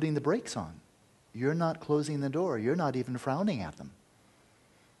you're not putting the brakes on. You're not closing the door. You're not even frowning at them.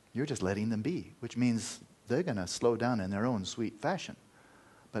 You're just letting them be, which means they're going to slow down in their own sweet fashion,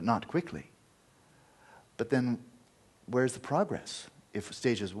 but not quickly. But then, where's the progress? If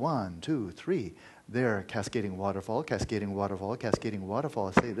stages 1, 2, 3, they're cascading waterfall, cascading waterfall, cascading waterfall.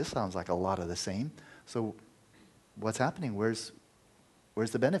 I say, this sounds like a lot of the same. So what's happening? Where's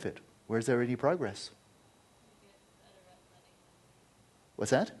the benefit? Where's there any progress?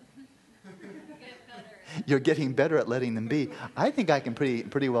 What's that? You're getting better at letting them be. I think I can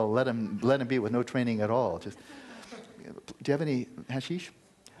pretty well let them be with no training at all. Just, do you have any hashish?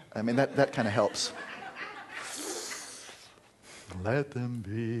 I mean, that kind of helps. Let them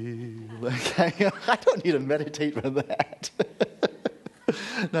be. I don't need to meditate for that.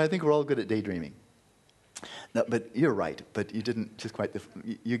 No, I think we're all good at daydreaming. No, but you're right. But you didn't just quite.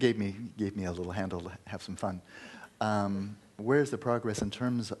 You gave me a little handle to have some fun. Where's the progress in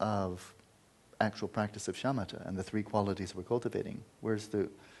terms of actual practice of shamatha and the 3 qualities we're cultivating? Where's the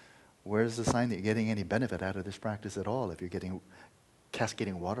sign that you're getting any benefit out of this practice at all? If you're getting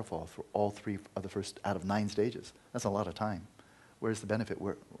cascading waterfall for all 3 of the first out of 9 stages, that's a lot of time. Where's the benefit?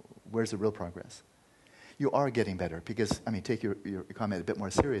 Where's the real progress? You are getting better because, take your comment a bit more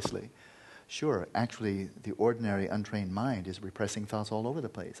seriously. Sure, actually, the ordinary untrained mind is repressing thoughts all over the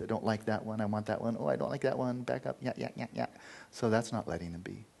place. I don't like that one. I want that one. Oh, I don't like that one. Back up. Yeah. So that's not letting them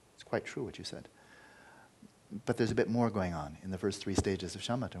be. It's quite true what you said. But there's a bit more going on in the first 3 stages of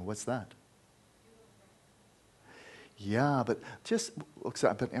shamatha. What's that? Yeah, but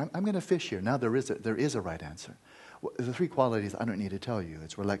I'm going to fish here. Now there is a right answer. Well, the 3 qualities I don't need to tell you.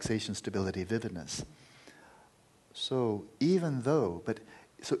 It's relaxation, stability, vividness. So if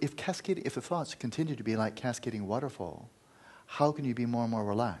the thoughts continue to be like cascading waterfall, how can you be more and more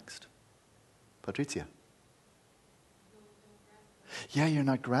relaxed? Patrizia? Yeah, you're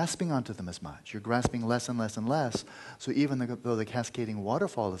not grasping onto them as much. You're grasping less and less and less. So even though the cascading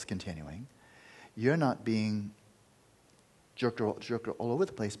waterfall is continuing, you're not being jerked all over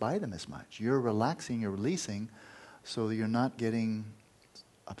the place by them as much. You're relaxing, you're releasing, so that you're not getting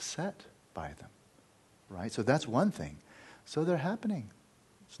upset by them, right? So that's one thing. So they're happening.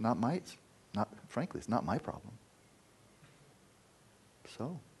 Frankly, it's not my problem.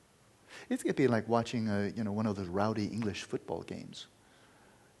 So it's going to be like watching one of those rowdy English football games,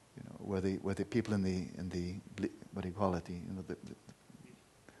 where the people in the what do you call it,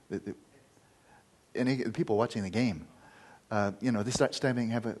 the people watching the game, they start stabbing,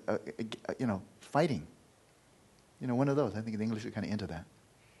 have fighting. One of those. I think the English are kind of into that,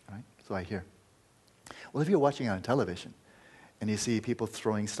 right? So I hear. Well, if you're watching on television, and you see people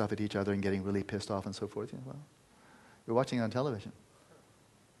throwing stuff at each other and getting really pissed off and so forth, well, you're watching on television.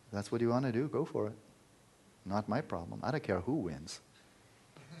 If that's what you want to do, go for it. Not my problem. I don't care who wins.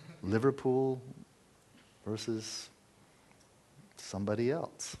 Liverpool versus somebody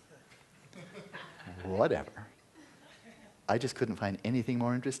else. Whatever. I just couldn't find anything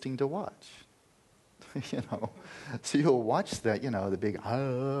more interesting to watch. So you'll watch that, the big,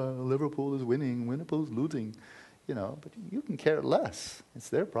 Liverpool is winning, Liverpool's losing, but you can care less. It's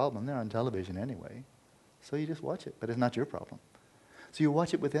their problem. They're on television anyway. So you just watch it, but it's not your problem. So you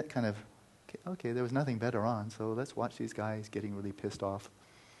watch it with that kind of, okay, there was nothing better on, so let's watch these guys getting really pissed off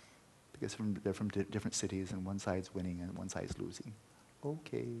because they're from different cities and one side's winning and one side's losing.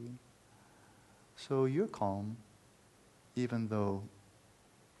 Okay. So you're calm, even though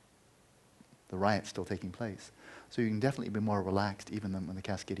the riot's still taking place. So you can definitely be more relaxed even when the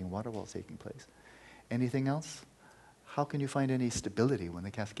cascading waterfall is taking place. Anything else? How can you find any stability when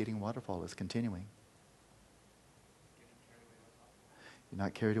the cascading waterfall is continuing? You're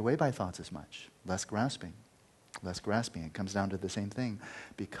not carried away by thoughts as much. Less grasping. Less grasping. It comes down to the same thing.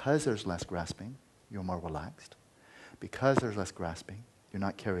 Because there's less grasping, you're more relaxed. Because there's less grasping, you're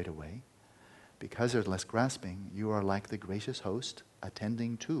not carried away. Because there's less grasping, you are like the gracious host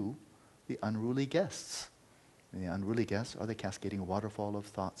attending to the unruly guests. And the unruly guests are the cascading waterfall of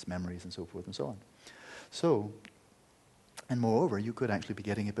thoughts, memories, and so forth and so on. So, and moreover, you could actually be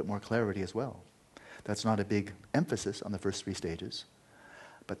getting a bit more clarity as well. That's not a big emphasis on the first 3 stages,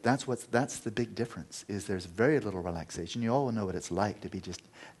 but that's the big difference, is there's very little relaxation. You all know what it's like to be just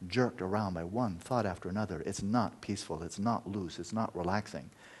jerked around by one thought after another. It's not peaceful, it's not loose, it's not relaxing,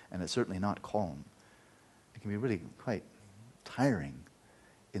 and it's certainly not calm. It can be really quite tiring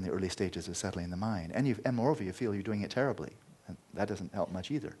in the early stages of settling the mind. And moreover, you feel you're doing it terribly, and that doesn't help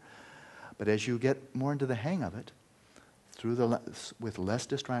much either. But as you get more into the hang of it, with less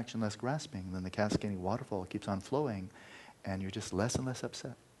distraction, less grasping, then the cascading waterfall keeps on flowing, and you're just less and less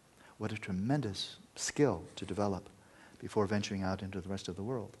upset. What a tremendous skill to develop before venturing out into the rest of the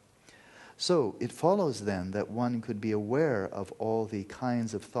world. So it follows then that one could be aware of all the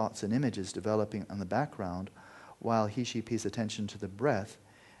kinds of thoughts and images developing on the background while he/she pays attention to the breath,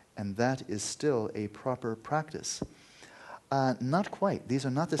 and that is still a proper practice. Not quite. These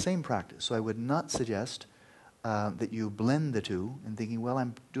are not the same practice. So I would not suggest that you blend the two and thinking, well,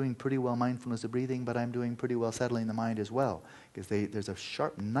 I'm doing pretty well mindfulness of breathing, but I'm doing pretty well settling the mind as well, because there's a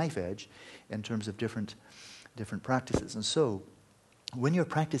sharp knife edge in terms of different practices. And so when you're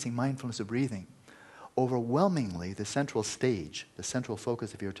practicing mindfulness of breathing, overwhelmingly the central stage, the central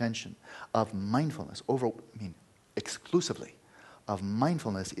focus of your attention of mindfulness, exclusively of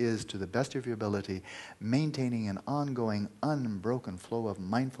mindfulness, is, to the best of your ability, maintaining an ongoing, unbroken flow of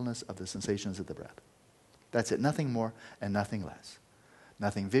mindfulness of the sensations of the breath. That's it, nothing more and nothing less.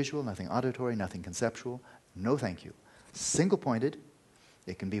 Nothing visual, nothing auditory, nothing conceptual. No thank you. Single-pointed.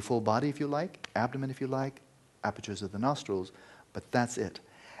 It can be full body if you like, abdomen if you like, apertures of the nostrils, but that's it.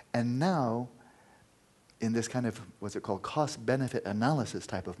 And now, in this kind of, what's it called, cost-benefit analysis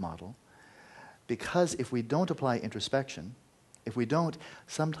type of model, because if we don't apply introspection, if we don't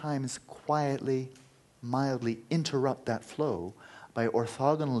sometimes quietly, mildly interrupt that flow by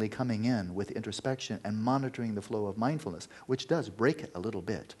orthogonally coming in with introspection and monitoring the flow of mindfulness, which does break it a little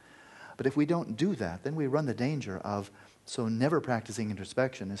bit. But if we don't do that, then we run the danger of never practicing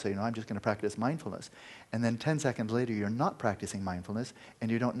introspection and say, I'm just going to practice mindfulness. And then 10 seconds later, you're not practicing mindfulness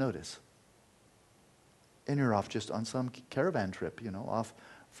and you don't notice. And you're off just on some caravan trip, off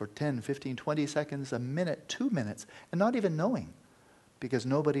for 10, 15, 20 seconds, a minute, 2 minutes, and not even knowing, because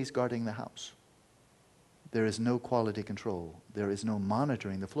nobody's guarding the house. There is no quality control. There is no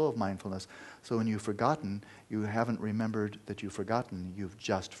monitoring the flow of mindfulness. So when you've forgotten, you haven't remembered that you've forgotten. You've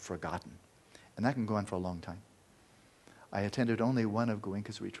just forgotten. And that can go on for a long time. I attended only one of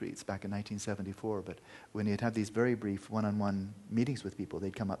Goenka's retreats back in 1974, but when he'd have these very brief one-on-one meetings with people,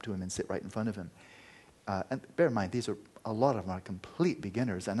 they'd come up to him and sit right in front of him. And bear in mind, a lot of them are complete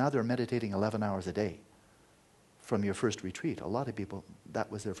beginners, and now they're meditating 11 hours a day from your first retreat. A lot of people,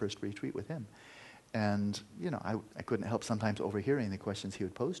 that was their first retreat with him. And, I couldn't help sometimes overhearing the questions he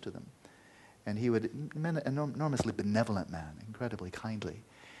would pose to them. And he would, an enormously benevolent man, incredibly kindly.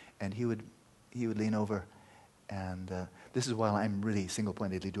 And he would lean over, and this is while I'm really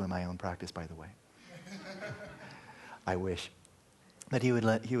single-pointedly doing my own practice, by the way. I wish. But he would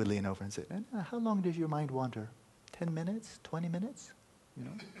lean over and say, how long does your mind wander? 10 minutes? 20 minutes?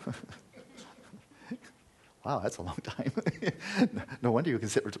 Wow, that's a long time. No wonder you can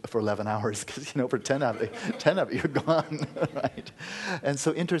sit for 11 hours, because, for 10 of it, you're gone, right? And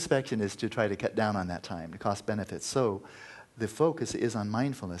so introspection is to try to cut down on that time, the cost benefits. So the focus is on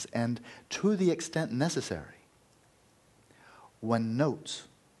mindfulness, and to the extent necessary, one notes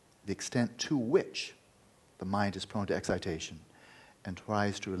the extent to which the mind is prone to excitation and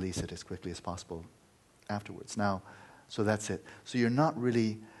tries to release it as quickly as possible afterwards. Now, so that's it. So you're not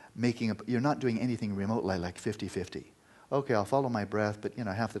really you're not doing anything remotely like 50-50. Okay, I'll follow my breath, but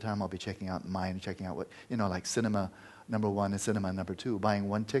half the time I'll be checking out mind, checking out what, like cinema number 1 and cinema number 2, buying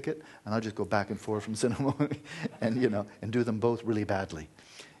one ticket, and I'll just go back and forth from cinema and and do them both really badly.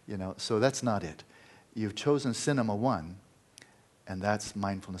 So that's not it. You've chosen cinema 1, and that's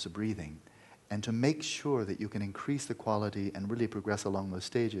mindfulness of breathing. And to make sure that you can increase the quality and really progress along those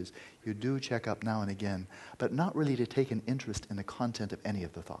stages, you do check up now and again, but not really to take an interest in the content of any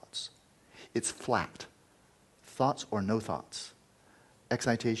of the thoughts. It's flat. Thoughts or no thoughts.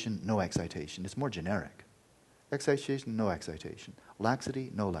 Excitation, no excitation. It's more generic. Excitation, no excitation. Laxity,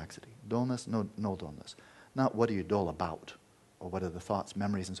 no laxity. Dullness, no dullness. Not what are you dull about, or what are the thoughts,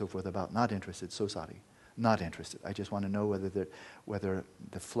 memories, and so forth about. Not interested, so sorry. Not interested. I just want to know whether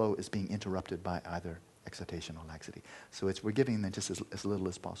the flow is being interrupted by either excitation or laxity. So we're giving them just as little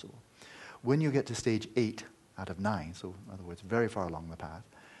as possible. When you get to stage 8 out of 9, so in other words, very far along the path,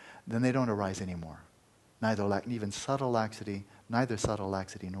 then they don't arise anymore. Even subtle laxity, neither subtle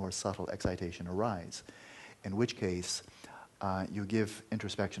laxity nor subtle excitation arise. In which case, you give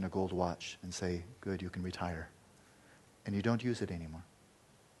introspection a gold watch and say, good, you can retire. And you don't use it anymore.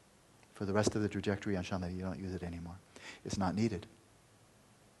 For the rest of the trajectory on shamatha, you don't use it anymore. It's not needed.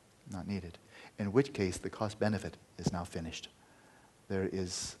 Not needed. In which case, the cost-benefit is now finished. There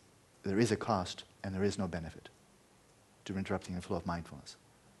is a cost and there is no benefit to interrupting the flow of mindfulness.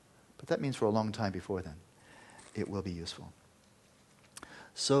 But that means for a long time before then, it will be useful.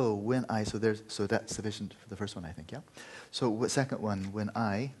 So that's sufficient for the first one, I think, yeah? So second one, when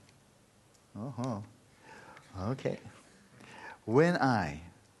I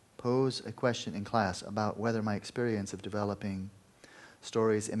pose a question in class about whether my experience of developing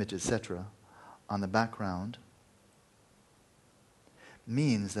stories, images, etc. on the background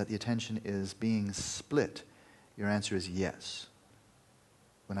means that the attention is being split, your answer is yes.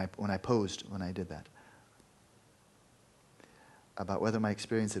 When I did that. About whether my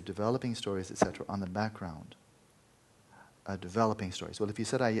experience of developing stories, etc., on the background. Developing stories. Well, if you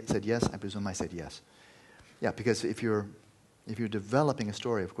said I said yes, I presume I said yes. Yeah, because if you're developing a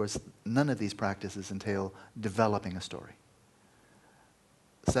story, of course, none of these practices entail developing a story.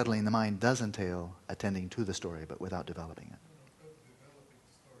 Settling the mind does entail attending to the story, but without developing it.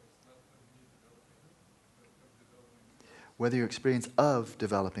 Whether your experience of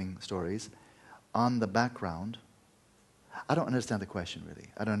developing stories on the background, I don't understand the question really.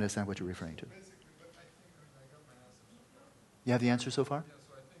 I don't understand what you're referring to. Basically, but I think I got my answer so far. You have the answer so far? Yeah,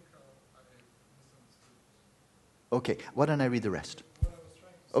 so I think I misunderstood. Okay, why don't I read the rest? What I was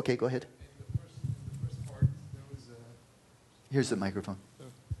trying to say, Okay, go ahead. in the first part, there was Here's the microphone.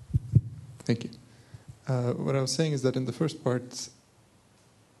 Thank you. What I was saying is that in the first part,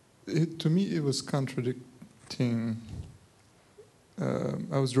 to me it was contradicting.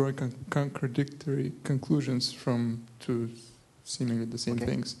 I was drawing contradictory conclusions from two seemingly the same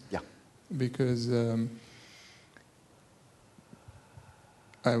things. Yeah. Because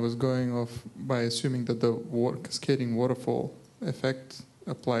I was going off by assuming that the cascading waterfall effect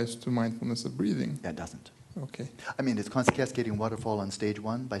applies to mindfulness of breathing. Yeah, it doesn't. Okay. I mean, it's cascading waterfall on stage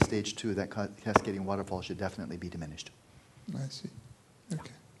 1. By stage 2, that cascading waterfall should definitely be diminished. I see.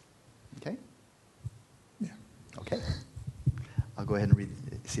 Okay. Okay? Yeah. Okay. I'll go ahead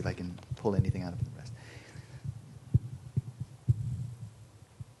and see if I can pull anything out of the rest.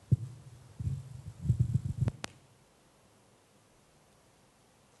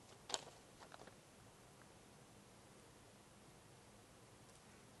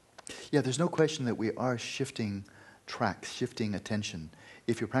 Yeah, there's no question that we are shifting tracks, shifting attention.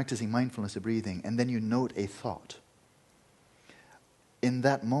 If you're practicing mindfulness of breathing and then you note a thought, in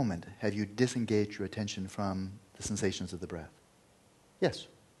that moment, have you disengaged your attention from the sensations of the breath? Yes,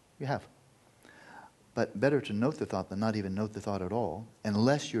 you have. But better to note the thought than not even note the thought at all,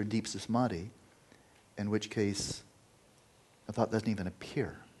 unless you're deep samadhi, in which case the thought doesn't even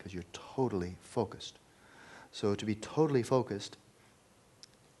appear because you're totally focused. So to be totally focused,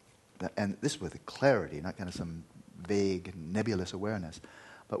 and this with clarity, not kind of some vague, nebulous awareness,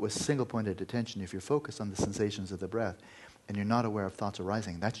 but with single-pointed attention, if you're focused on the sensations of the breath and you're not aware of thoughts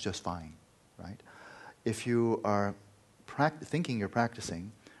arising, that's just fine, right? If you are thinking you're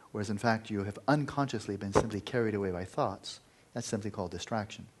practicing, whereas in fact you have unconsciously been simply carried away by thoughts, that's simply called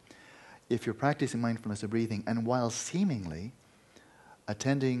distraction. If you're practicing mindfulness of breathing and while seemingly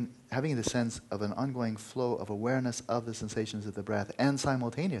having the sense of an ongoing flow of awareness of the sensations of the breath and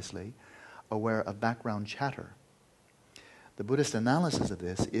simultaneously aware of background chatter, the Buddhist analysis of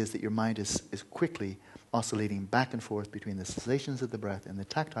this is that your mind is quickly oscillating back and forth between the sensations of the breath in the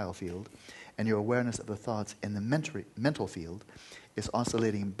tactile field and your awareness of the thoughts in the mental field is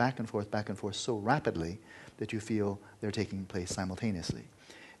oscillating back and forth so rapidly that you feel they're taking place simultaneously.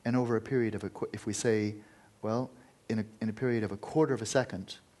 And over a period of, if we say, well, in a period of a quarter of a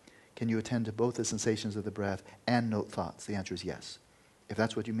second, can you attend to both the sensations of the breath and note thoughts? The answer is yes. If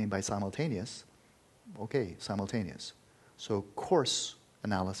that's what you mean by simultaneous, okay, simultaneous. So coarse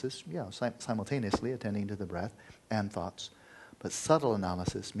analysis, yeah, simultaneously attending to the breath and thoughts. But subtle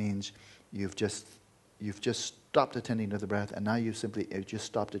analysis means you've just stopped attending to the breath and now you've just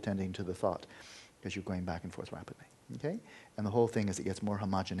stopped attending to the thought because you're going back and forth rapidly. Okay? And the whole thing is it gets more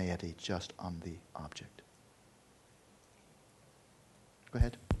homogeneity just on the object. Go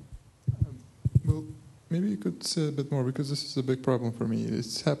ahead. Well, maybe you could say a bit more because this is a big problem for me.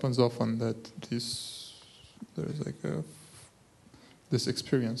 It happens often that there's like this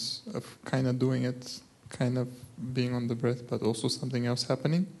experience of kind of doing it, kind of being on the breath, but also something else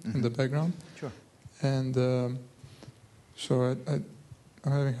happening in the background. Sure. And so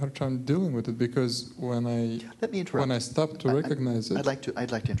I'm having a hard time dealing with it because when Let me interrupt. when I stop to recognize it,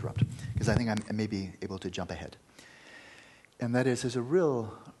 I'd like to interrupt because I think I may be able to jump ahead. And that is, there's the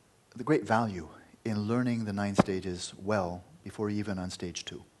great value in learning the 9 stages well before you're even on stage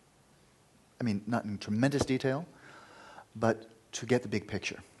 2. I mean, not in tremendous detail, but to get the big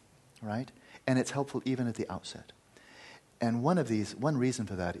picture, right? And it's helpful even at the outset. And one reason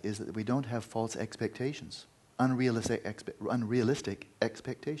for that is that we don't have false expectations, unrealistic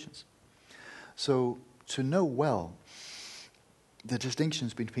expectations. So to know well the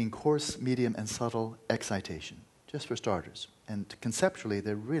distinctions between coarse, medium, and subtle excitation, just for starters, and conceptually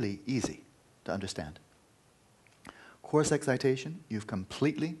they're really easy to understand. Coarse excitation, you've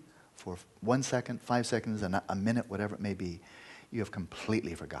completely, for 1 second, 5 seconds, and a minute, whatever it may be, you have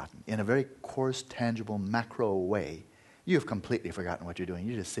completely forgotten. In a very coarse, tangible, macro way, you have completely forgotten what you're doing.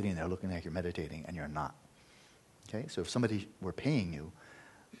 You're just sitting there looking like you're meditating, and you're not. Okay? So if somebody were paying you,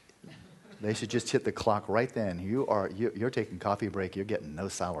 they should just hit the clock right then. You're taking coffee break. You're getting no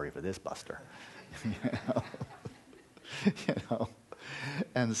salary for this, Buster. You know?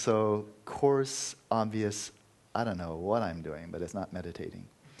 And so coarse, obvious, I don't know what I'm doing, but it's not meditating.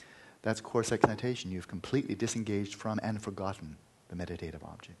 That's coarse excitation. You've completely disengaged from and forgotten the meditative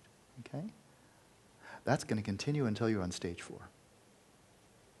object. Okay? That's going to continue until you're on stage 4.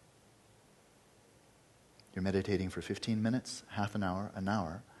 You're meditating for 15 minutes, half an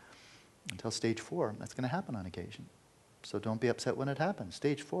hour, until stage 4. That's going to happen on occasion. So don't be upset when it happens.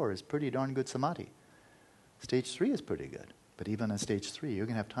 Stage 4 is pretty darn good samadhi. Stage 3 is pretty good. But even on stage 3, you're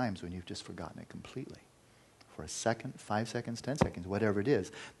going to have times when you've just forgotten it completely. For a second, 5 seconds, 10 seconds, whatever it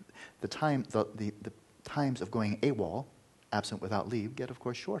is. The times of going AWOL, absent without leave, get, of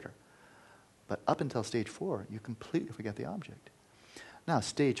course, shorter. But up until stage 4, you completely forget the object. Now,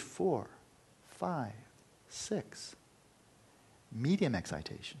 stage 4, 5, 6, medium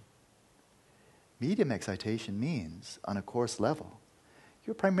excitation. Medium excitation means, on a coarse level,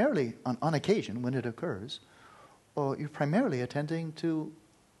 you're primarily, on occasion, when it occurs, you're primarily attending to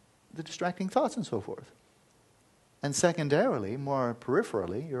the distracting thoughts and so forth. And secondarily, more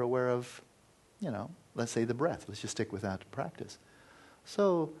peripherally, you're aware of, let's say the breath. Let's just stick with that practice.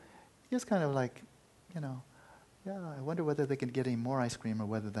 So it's kind of like, I wonder whether they can get any more ice cream or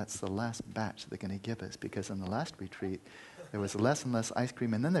whether that's the last batch they're going to give us, because in the last retreat, there was less and less ice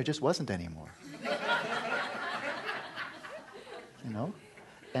cream, and then there just wasn't any more.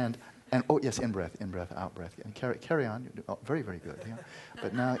 And oh yes, in-breath, out-breath. And carry on. Oh, very, very good. Yeah.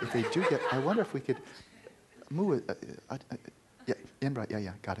 But now if they do get, I wonder if we could move it. Yeah, in-breath,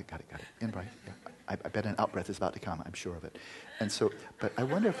 yeah, got it. In-breath, yeah. I bet an out-breath is about to come, I'm sure of it. And so, but I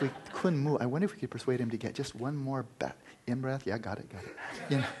wonder if we couldn't move, I wonder if we could persuade him to get just one more in-breath, yeah, got it.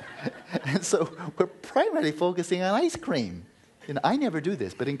 And so we're primarily focusing on ice cream. I never do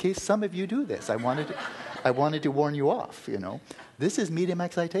this, but in case some of you do this, I wanted to warn you off, This is medium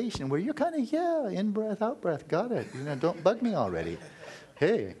excitation, where you're kind of, in-breath, out-breath, got it. Don't bug me already.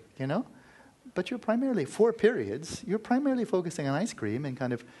 Hey, But you're primarily, 4 periods, you're primarily focusing on ice cream and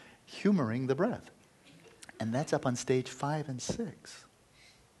kind of humoring the breath. And that's up on stage 5 and 6.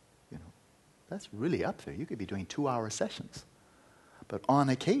 That's really up there. You could be doing 2-hour sessions. But on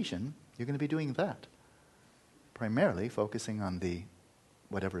occasion, you're going to be doing that. Primarily focusing on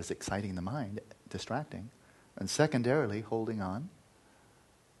whatever is exciting the mind, distracting, and secondarily holding on,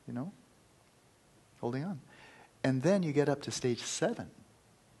 holding on. And then you get up to stage 7,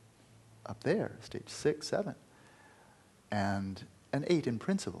 up there, stage 6, 7, and 8 in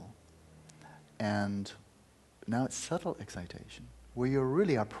principle. And now it's subtle excitation, where you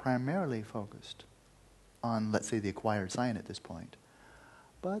really are primarily focused on, let's say, the acquired sign at this point.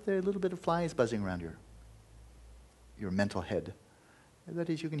 But there are a little bit of flies buzzing around your mental head. That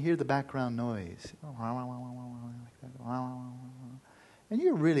is, you can hear the background noise. And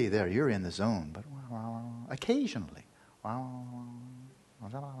you're really there. You're in the zone. But occasionally,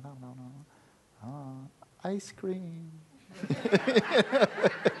 ice cream.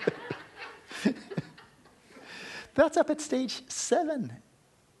 That's up at stage 7.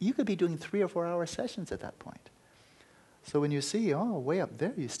 You could be doing 3 or 4 hour sessions at that point. So when you see, way up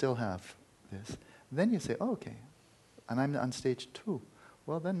there you still have this, then you say, okay, and I'm on stage 2.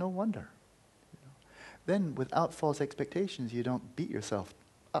 Well, then no wonder. Then without false expectations, you don't beat yourself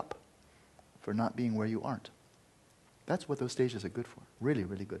up for not being where you aren't. That's what those stages are good for, really,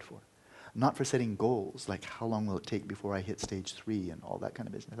 really good for. Not for setting goals, like how long will it take before I hit stage 3 and all that kind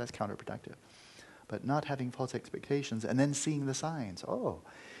of business. That's counterproductive. But not having false expectations and then seeing the signs.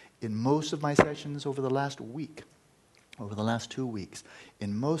 In most of my sessions over the last 2 weeks,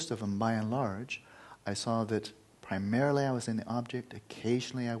 in most of them, by and large, I saw that primarily I was in the object.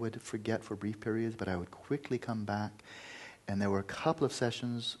 Occasionally I would forget for brief periods, but I would quickly come back. And there were a couple of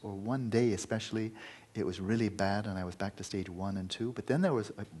sessions, or one day especially, it was really bad, and I was back to stage 1 and 2. But then there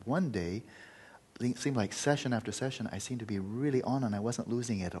was one day, it seemed like session after session, I seemed to be really on, and I wasn't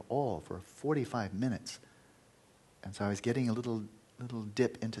losing it at all for 45 minutes. And so I was getting a little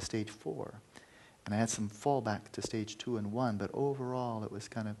dip into stage 4. And I had some fallback to stage 2 and 1, but overall it was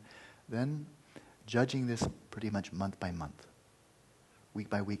kind of, then judging this pretty much month by month. Week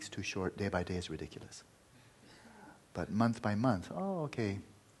by week's too short, day by day is ridiculous. But month by month, oh, okay,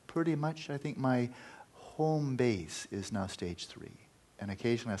 pretty much I think my home base is now stage 3. And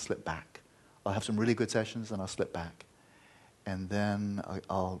occasionally I slip back. I'll have some really good sessions and I'll slip back. And then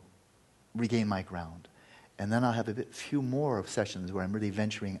I'll regain my ground. And then I'll have few more of sessions where I'm really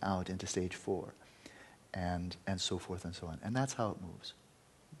venturing out into stage 4. And so forth and so on. And that's how it moves.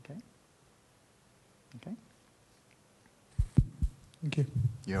 Okay? Okay? Thank you.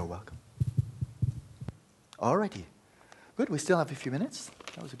 You're welcome. All righty. Good. We still have a few minutes.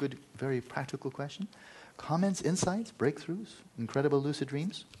 That was a good, very practical question. Comments, insights, breakthroughs, incredible lucid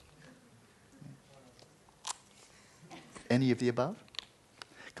dreams? Any of the above?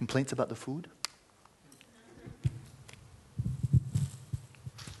 Complaints about the food?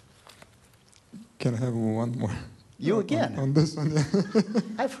 Can I have one more? You again? On this one, yeah.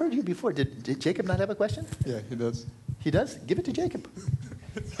 I've heard you before. Did Jacob not have a question? Yeah, he does. He does? Give it to Jacob.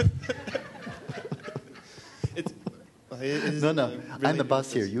 No. I'm the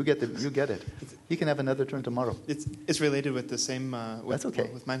boss here. You get it. He can have another turn tomorrow. It's related with the same. That's okay.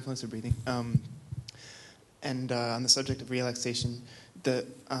 With mindfulness of breathing. And on the subject of relaxation,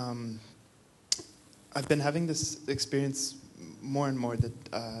 I've been having this experience more and more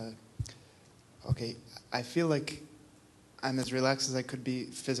that I feel like I'm as relaxed as I could be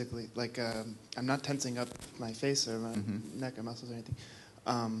physically. Like I'm not tensing up my face or my neck or muscles or anything.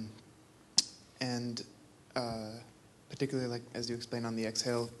 And particularly, like as you explained on the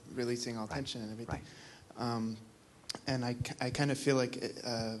exhale, releasing all tension and everything. Right. And I kind of feel like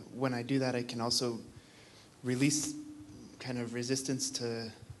when I do that, I can also release kind of resistance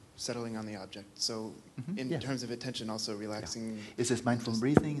to settling on the object. So in terms of attention, also relaxing. Yeah. Is this mindful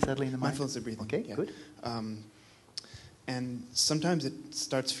breathing, settling the mind? Mindfulness of breathing. Okay, yeah. good. And sometimes it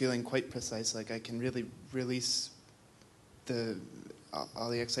starts feeling quite precise, like I can really release all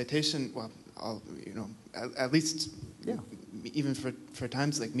the excitation, well, at least even for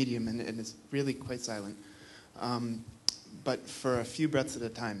times like medium, and it's really quite silent. But for a few breaths at a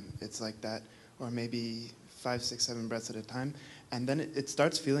time, it's like that, or maybe 5, 6, 7 breaths at a time. And then it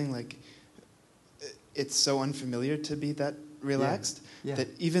starts feeling like it's so unfamiliar to be that relaxed that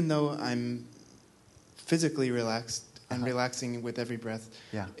even though I'm physically relaxed and relaxing with every breath,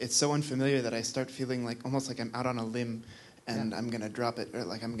 it's so unfamiliar that I start feeling like almost like I'm out on a limb and I'm going to drop it, or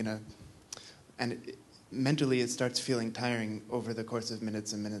like I'm going to... And mentally it starts feeling tiring over the course of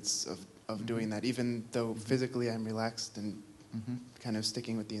minutes and minutes of doing that, even though physically I'm relaxed and kind of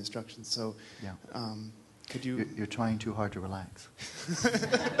sticking with the instructions. So could you... You're trying too hard to relax.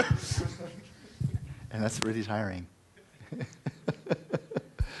 And that's really tiring.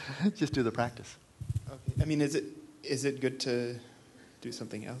 Just do the practice. Okay. I mean, is it good to do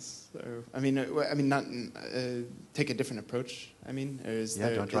something else? Or not take a different approach. I mean, or is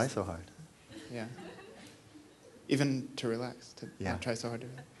don't try so hard. Yeah. Even to relax, not try so hard to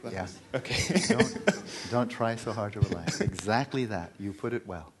relax. Yeah. Okay. Don't try so hard to relax. Exactly that. You put it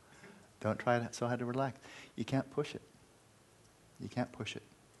well. Don't try so hard to relax. You can't push it. You can't push it.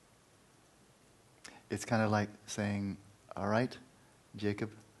 It's kind of like saying, all right, Jacob,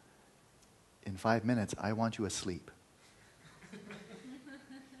 in 5 minutes, I want you asleep.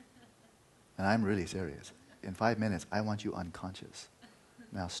 And I'm really serious. In 5 minutes, I want you unconscious.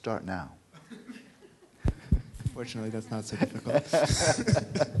 Now start now. Fortunately, that's not so difficult.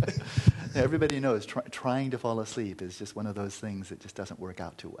 Everybody knows trying to fall asleep is just one of those things that just doesn't work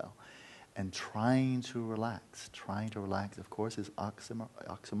out too well. And trying to relax, of course, is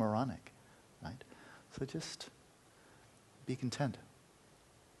oxymoronic, right? So just be content.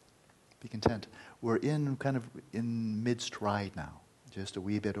 Be content. We're in mid-stride now, just a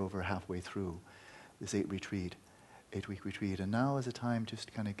wee bit over halfway through this 8-week retreat. And now is a time just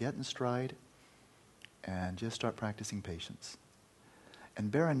to kind of get in stride and just start practicing patience.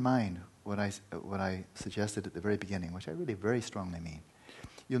 And bear in mind what I suggested at the very beginning, which I really very strongly mean.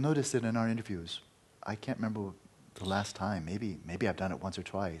 You'll notice that in our interviews, I can't remember the last time, maybe I've done it once or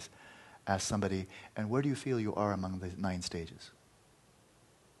twice, ask somebody, and where do you feel you are among the 9 stages?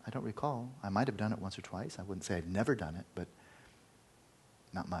 I don't recall. I might have done it once or twice. I wouldn't say I've never done it, but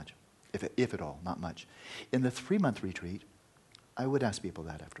not much. if at all, not much. In the 3-month retreat, I would ask people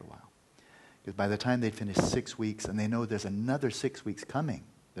that after a while. Because by the time they'd finish 6 weeks and they know there's another 6 weeks coming,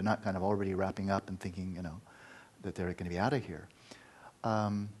 they're not kind of already wrapping up and thinking, that they're going to be out of here.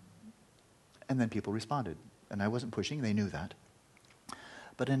 And then people responded. And I wasn't pushing, they knew that.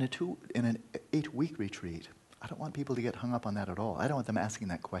 But in an 8-week retreat, I don't want people to get hung up on that at all. I don't want them asking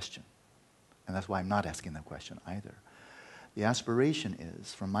that question. And that's why I'm not asking that question either. The aspiration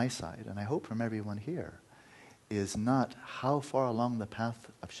is, from my side, and I hope from everyone here, is not how far along the path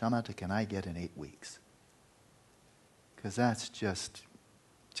of shamatha can I get in 8 weeks. Because that's just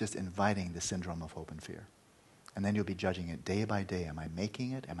inviting the syndrome of hope and fear. And then you'll be judging it day by day. Am I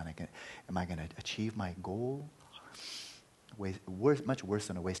making it? Am I going to achieve my goal? Much worse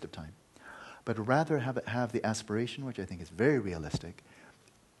than a waste of time. But rather have the aspiration, which I think is very realistic,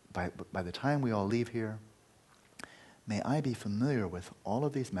 by the time we all leave here, may I be familiar with all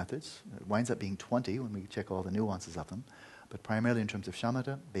of these methods. It winds up being 20 when we check all the nuances of them. But primarily in terms of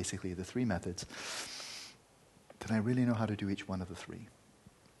shamatha, basically the 3 methods, that I really know how to do each one of the 3.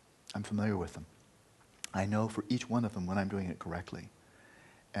 I'm familiar with them. I know for each one of them when I'm doing it correctly.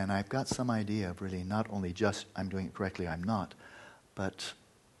 And I've got some idea of really not only just I'm doing it correctly, I'm not, but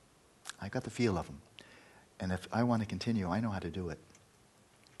I've got the feel of them. And if I want to continue, I know how to do it.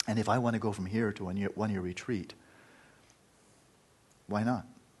 And if I want to go from here to a one-year retreat, why not?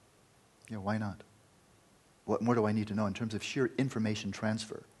 Why not? What more do I need to know in terms of sheer information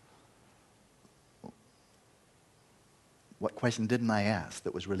transfer? What question didn't I ask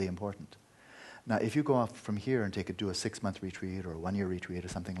that was really important? Now, if you go off from here and do a 6-month retreat or a 1-year retreat or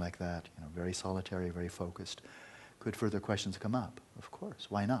something like that, very solitary, very focused, could further questions come up? Of course,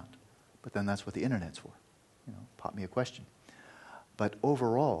 why not? But then that's what the internet's for. Pop me a question. But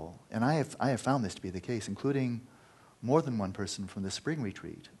overall, and I have found this to be the case, including more than one person from the spring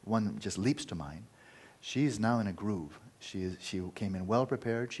retreat. One just leaps to mind. She's now in a groove. She came in well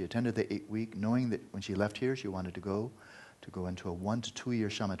prepared. She attended the 8-week, knowing that when she left here, she wanted to go into a 1 to 2 year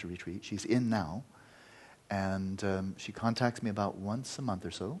shamatha retreat. She's in now, and she contacts me about once a month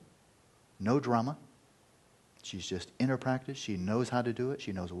or so. No drama. She's just in her practice. She knows how to do it.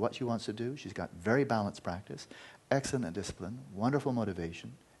 She knows what she wants to do. She's got very balanced practice, excellent discipline, wonderful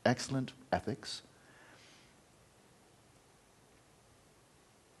motivation, excellent ethics.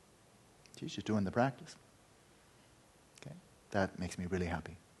 She's just doing the practice. Okay, that makes me really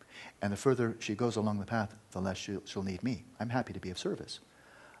happy. And the further she goes along the path, the less she'll need me. I'm happy to be of service.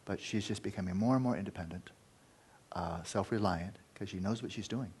 But she's just becoming more and more independent, self-reliant, because she knows what she's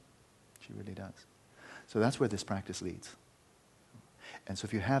doing. She really does. So that's where this practice leads. And so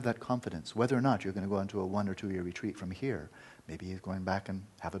if you have that confidence, whether or not you're going to go into a 1 or 2 year retreat from here, maybe you're going back and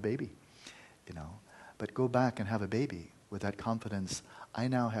have a baby, But go back and have a baby with that confidence. I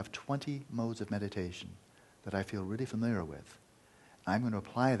now have 20 modes of meditation that I feel really familiar with. I'm going to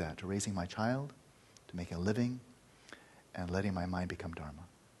apply that to raising my child, to making a living, and letting my mind become Dharma.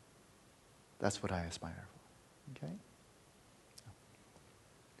 That's what I aspire for. Okay?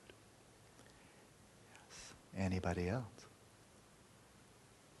 Yes. Anybody else?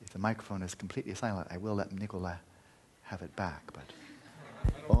 If the microphone is completely silent, I will let Nicola have it back, but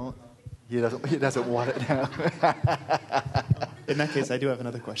he doesn't want it now. In that case, I do have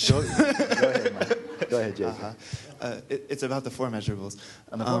another question. Go ahead, Mike. Go ahead, Jason. It's about the 4 measurables.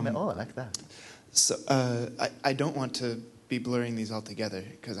 I like that. So I don't want to be blurring these all together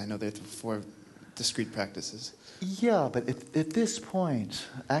because I know they're 4 discrete practices. Yeah, but at this point,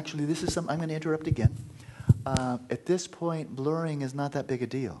 actually, this is I'm going to interrupt again. At this point, blurring is not that big a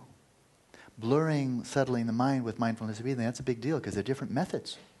deal. Blurring, settling the mind with mindfulness of breathing, that's a big deal because they're different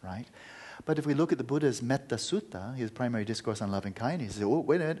methods, right? But if we look at the Buddha's Metta Sutta, his primary discourse on loving kindness, he says, oh,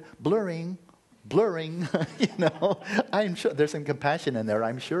 wait a minute, blurring, I'm sure there's some compassion in there,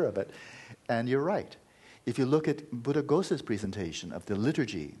 I'm sure of it. And you're right. If you look at Buddha Ghosa's presentation of the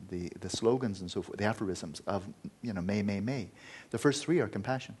liturgy, the slogans and so forth, the aphorisms of, may, the first 3 are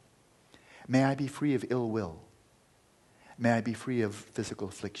compassion. May I be free of ill will. May I be free of physical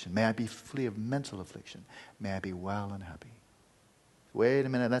affliction. May I be free of mental affliction. May I be well and happy. Wait a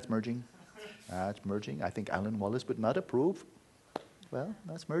minute, that's merging. That's merging. I think Alan Wallace would not approve. Well,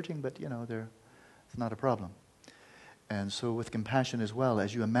 that's merging, but, it's not a problem. And so with compassion as well,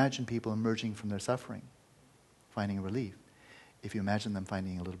 as you imagine people emerging from their suffering, finding relief, if you imagine them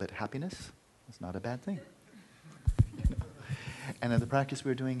finding a little bit of happiness, it's not a bad thing. And in the practice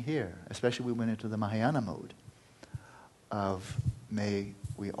we're doing here, especially we went into the Mahayana mode of may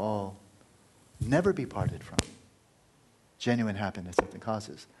we all never be parted from genuine happiness that the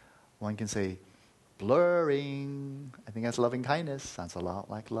causes. One can say blurring. I think that's loving kindness. Sounds a lot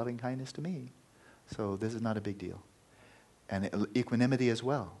like loving kindness to me. So this is not a big deal. And equanimity as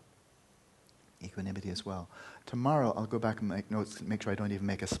well. Equanimity as well. Tomorrow I'll go back and make notes, make sure I don't even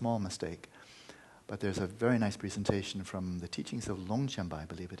make a small mistake. But there's a very nice presentation from the teachings of Longchenpa, I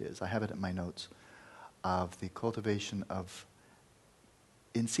believe it is. I have it in my notes, of the cultivation of,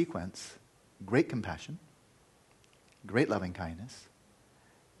 in sequence, great compassion, great loving kindness,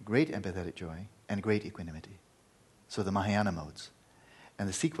 great empathetic joy, and great equanimity. So the Mahayana modes. And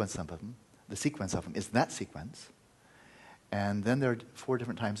the sequence of them is that sequence. And then there are 4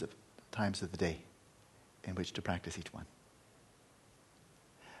 different times of the day in which to practice each one.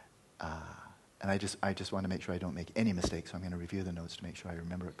 And I just want to make sure I don't make any mistakes, so I'm going to review the notes to make sure I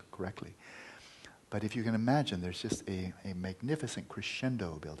remember it correctly. But if you can imagine, there's just a magnificent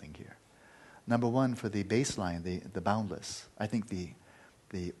crescendo building here. Number 1, for the baseline, the boundless, I think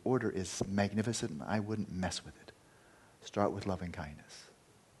the order is magnificent, and I wouldn't mess with it. Start with loving kindness.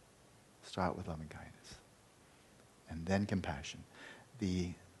 Start with loving kindness. And then compassion.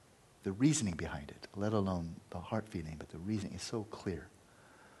 The reasoning behind it, let alone the heart feeling, but the reasoning is so clear.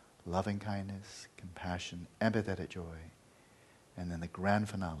 Loving kindness, compassion, empathetic joy, and then the grand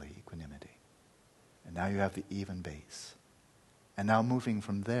finale, equanimity. And now you have the even base. And now moving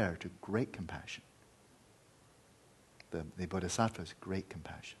from there to great compassion. The Bodhisattva's great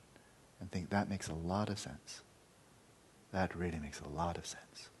compassion. And think that makes a lot of sense. That really makes a lot of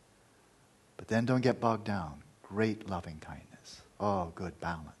sense. But then don't get bogged down. Great loving kindness. Oh, good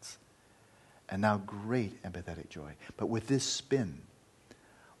balance. And now great empathetic joy. But with this spin,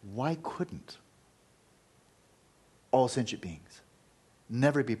 why couldn't all sentient beings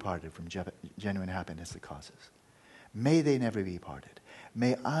never be parted from genuine happiness that causes? May they never be parted.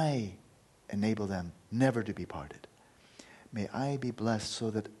 May I enable them never to be parted. May I be blessed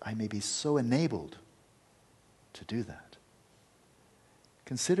so that I may be so enabled to do that.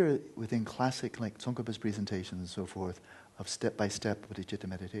 Consider within classic, like Tsongkhapa's presentations and so forth, of step-by-step bodhicitta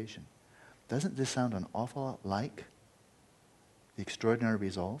meditation. Doesn't this sound an awful lot like the extraordinary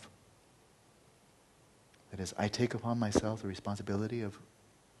resolve? That is, I take upon myself the responsibility of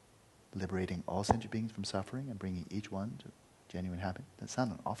liberating all sentient beings from suffering and bringing each one to genuine happiness. Does it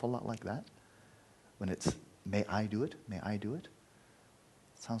sound an awful lot like that? When it's, may I do it? May I do it?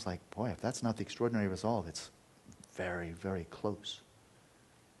 It sounds like, boy, if that's not the extraordinary resolve, it's very, very close.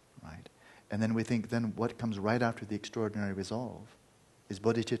 Right? And then we think, then what comes right after the extraordinary resolve is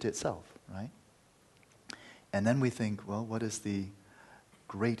bodhicitta itself, right? And then we think, well, what is the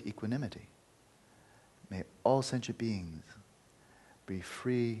great equanimity? May all sentient beings be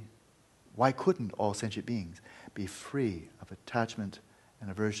free. Why couldn't all sentient beings be free of attachment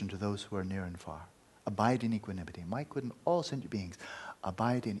and aversion to those who are near and far? Abide in equanimity. Why couldn't all sentient beings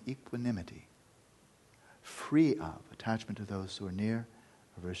abide in equanimity, free of attachment to those who are near,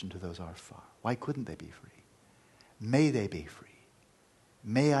 aversion to those who are far? Why couldn't they be free? May they be free.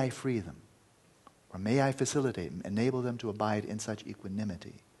 May I free them. Or may I facilitate and enable them to abide in such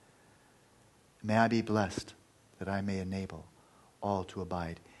equanimity. May I be blessed that I may enable all to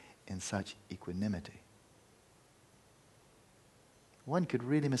abide in such equanimity. One could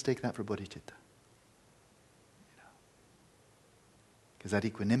really mistake that for bodhicitta. Because that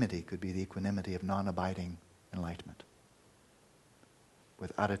equanimity could be the equanimity of non-abiding enlightenment,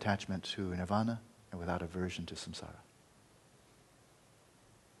 without attachment to nirvana and without aversion to samsara.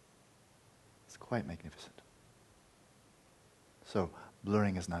 It's quite magnificent. So,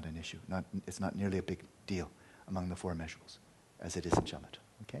 blurring is not an issue. It's not nearly a big deal among the 4 measurables, as it is in shamatha.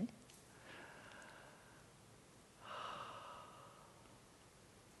 Okay?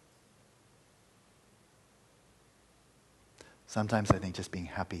 Sometimes I think just being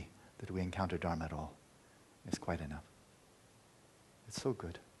happy that we encounter Dharma at all is quite enough. It's so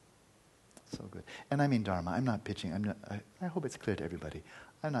good. So good. And I mean Dharma. I'm not pitching. I hope it's clear to everybody.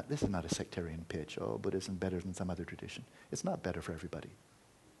 This is not a sectarian pitch. Oh, Buddhism better than some other tradition. It's not better for everybody.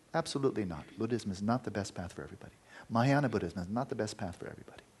 Absolutely not. Buddhism is not the best path for everybody. Mahayana Buddhism is not the best path for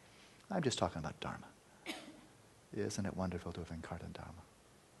everybody. I'm just talking about Dharma. Isn't it wonderful to have incarnate Dharma?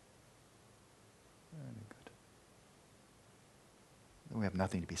 Very good. We have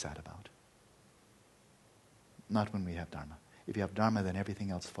nothing to be sad about. Not when we have Dharma. If you have Dharma, then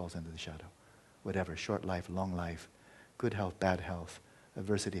everything else falls into the shadow. Whatever, short life, long life, good health, bad health,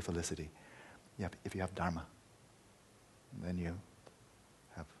 adversity, felicity. If you have Dharma, then you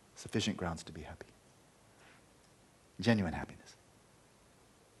have sufficient grounds to be happy. Genuine happiness.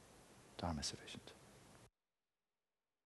 Dharma is sufficient.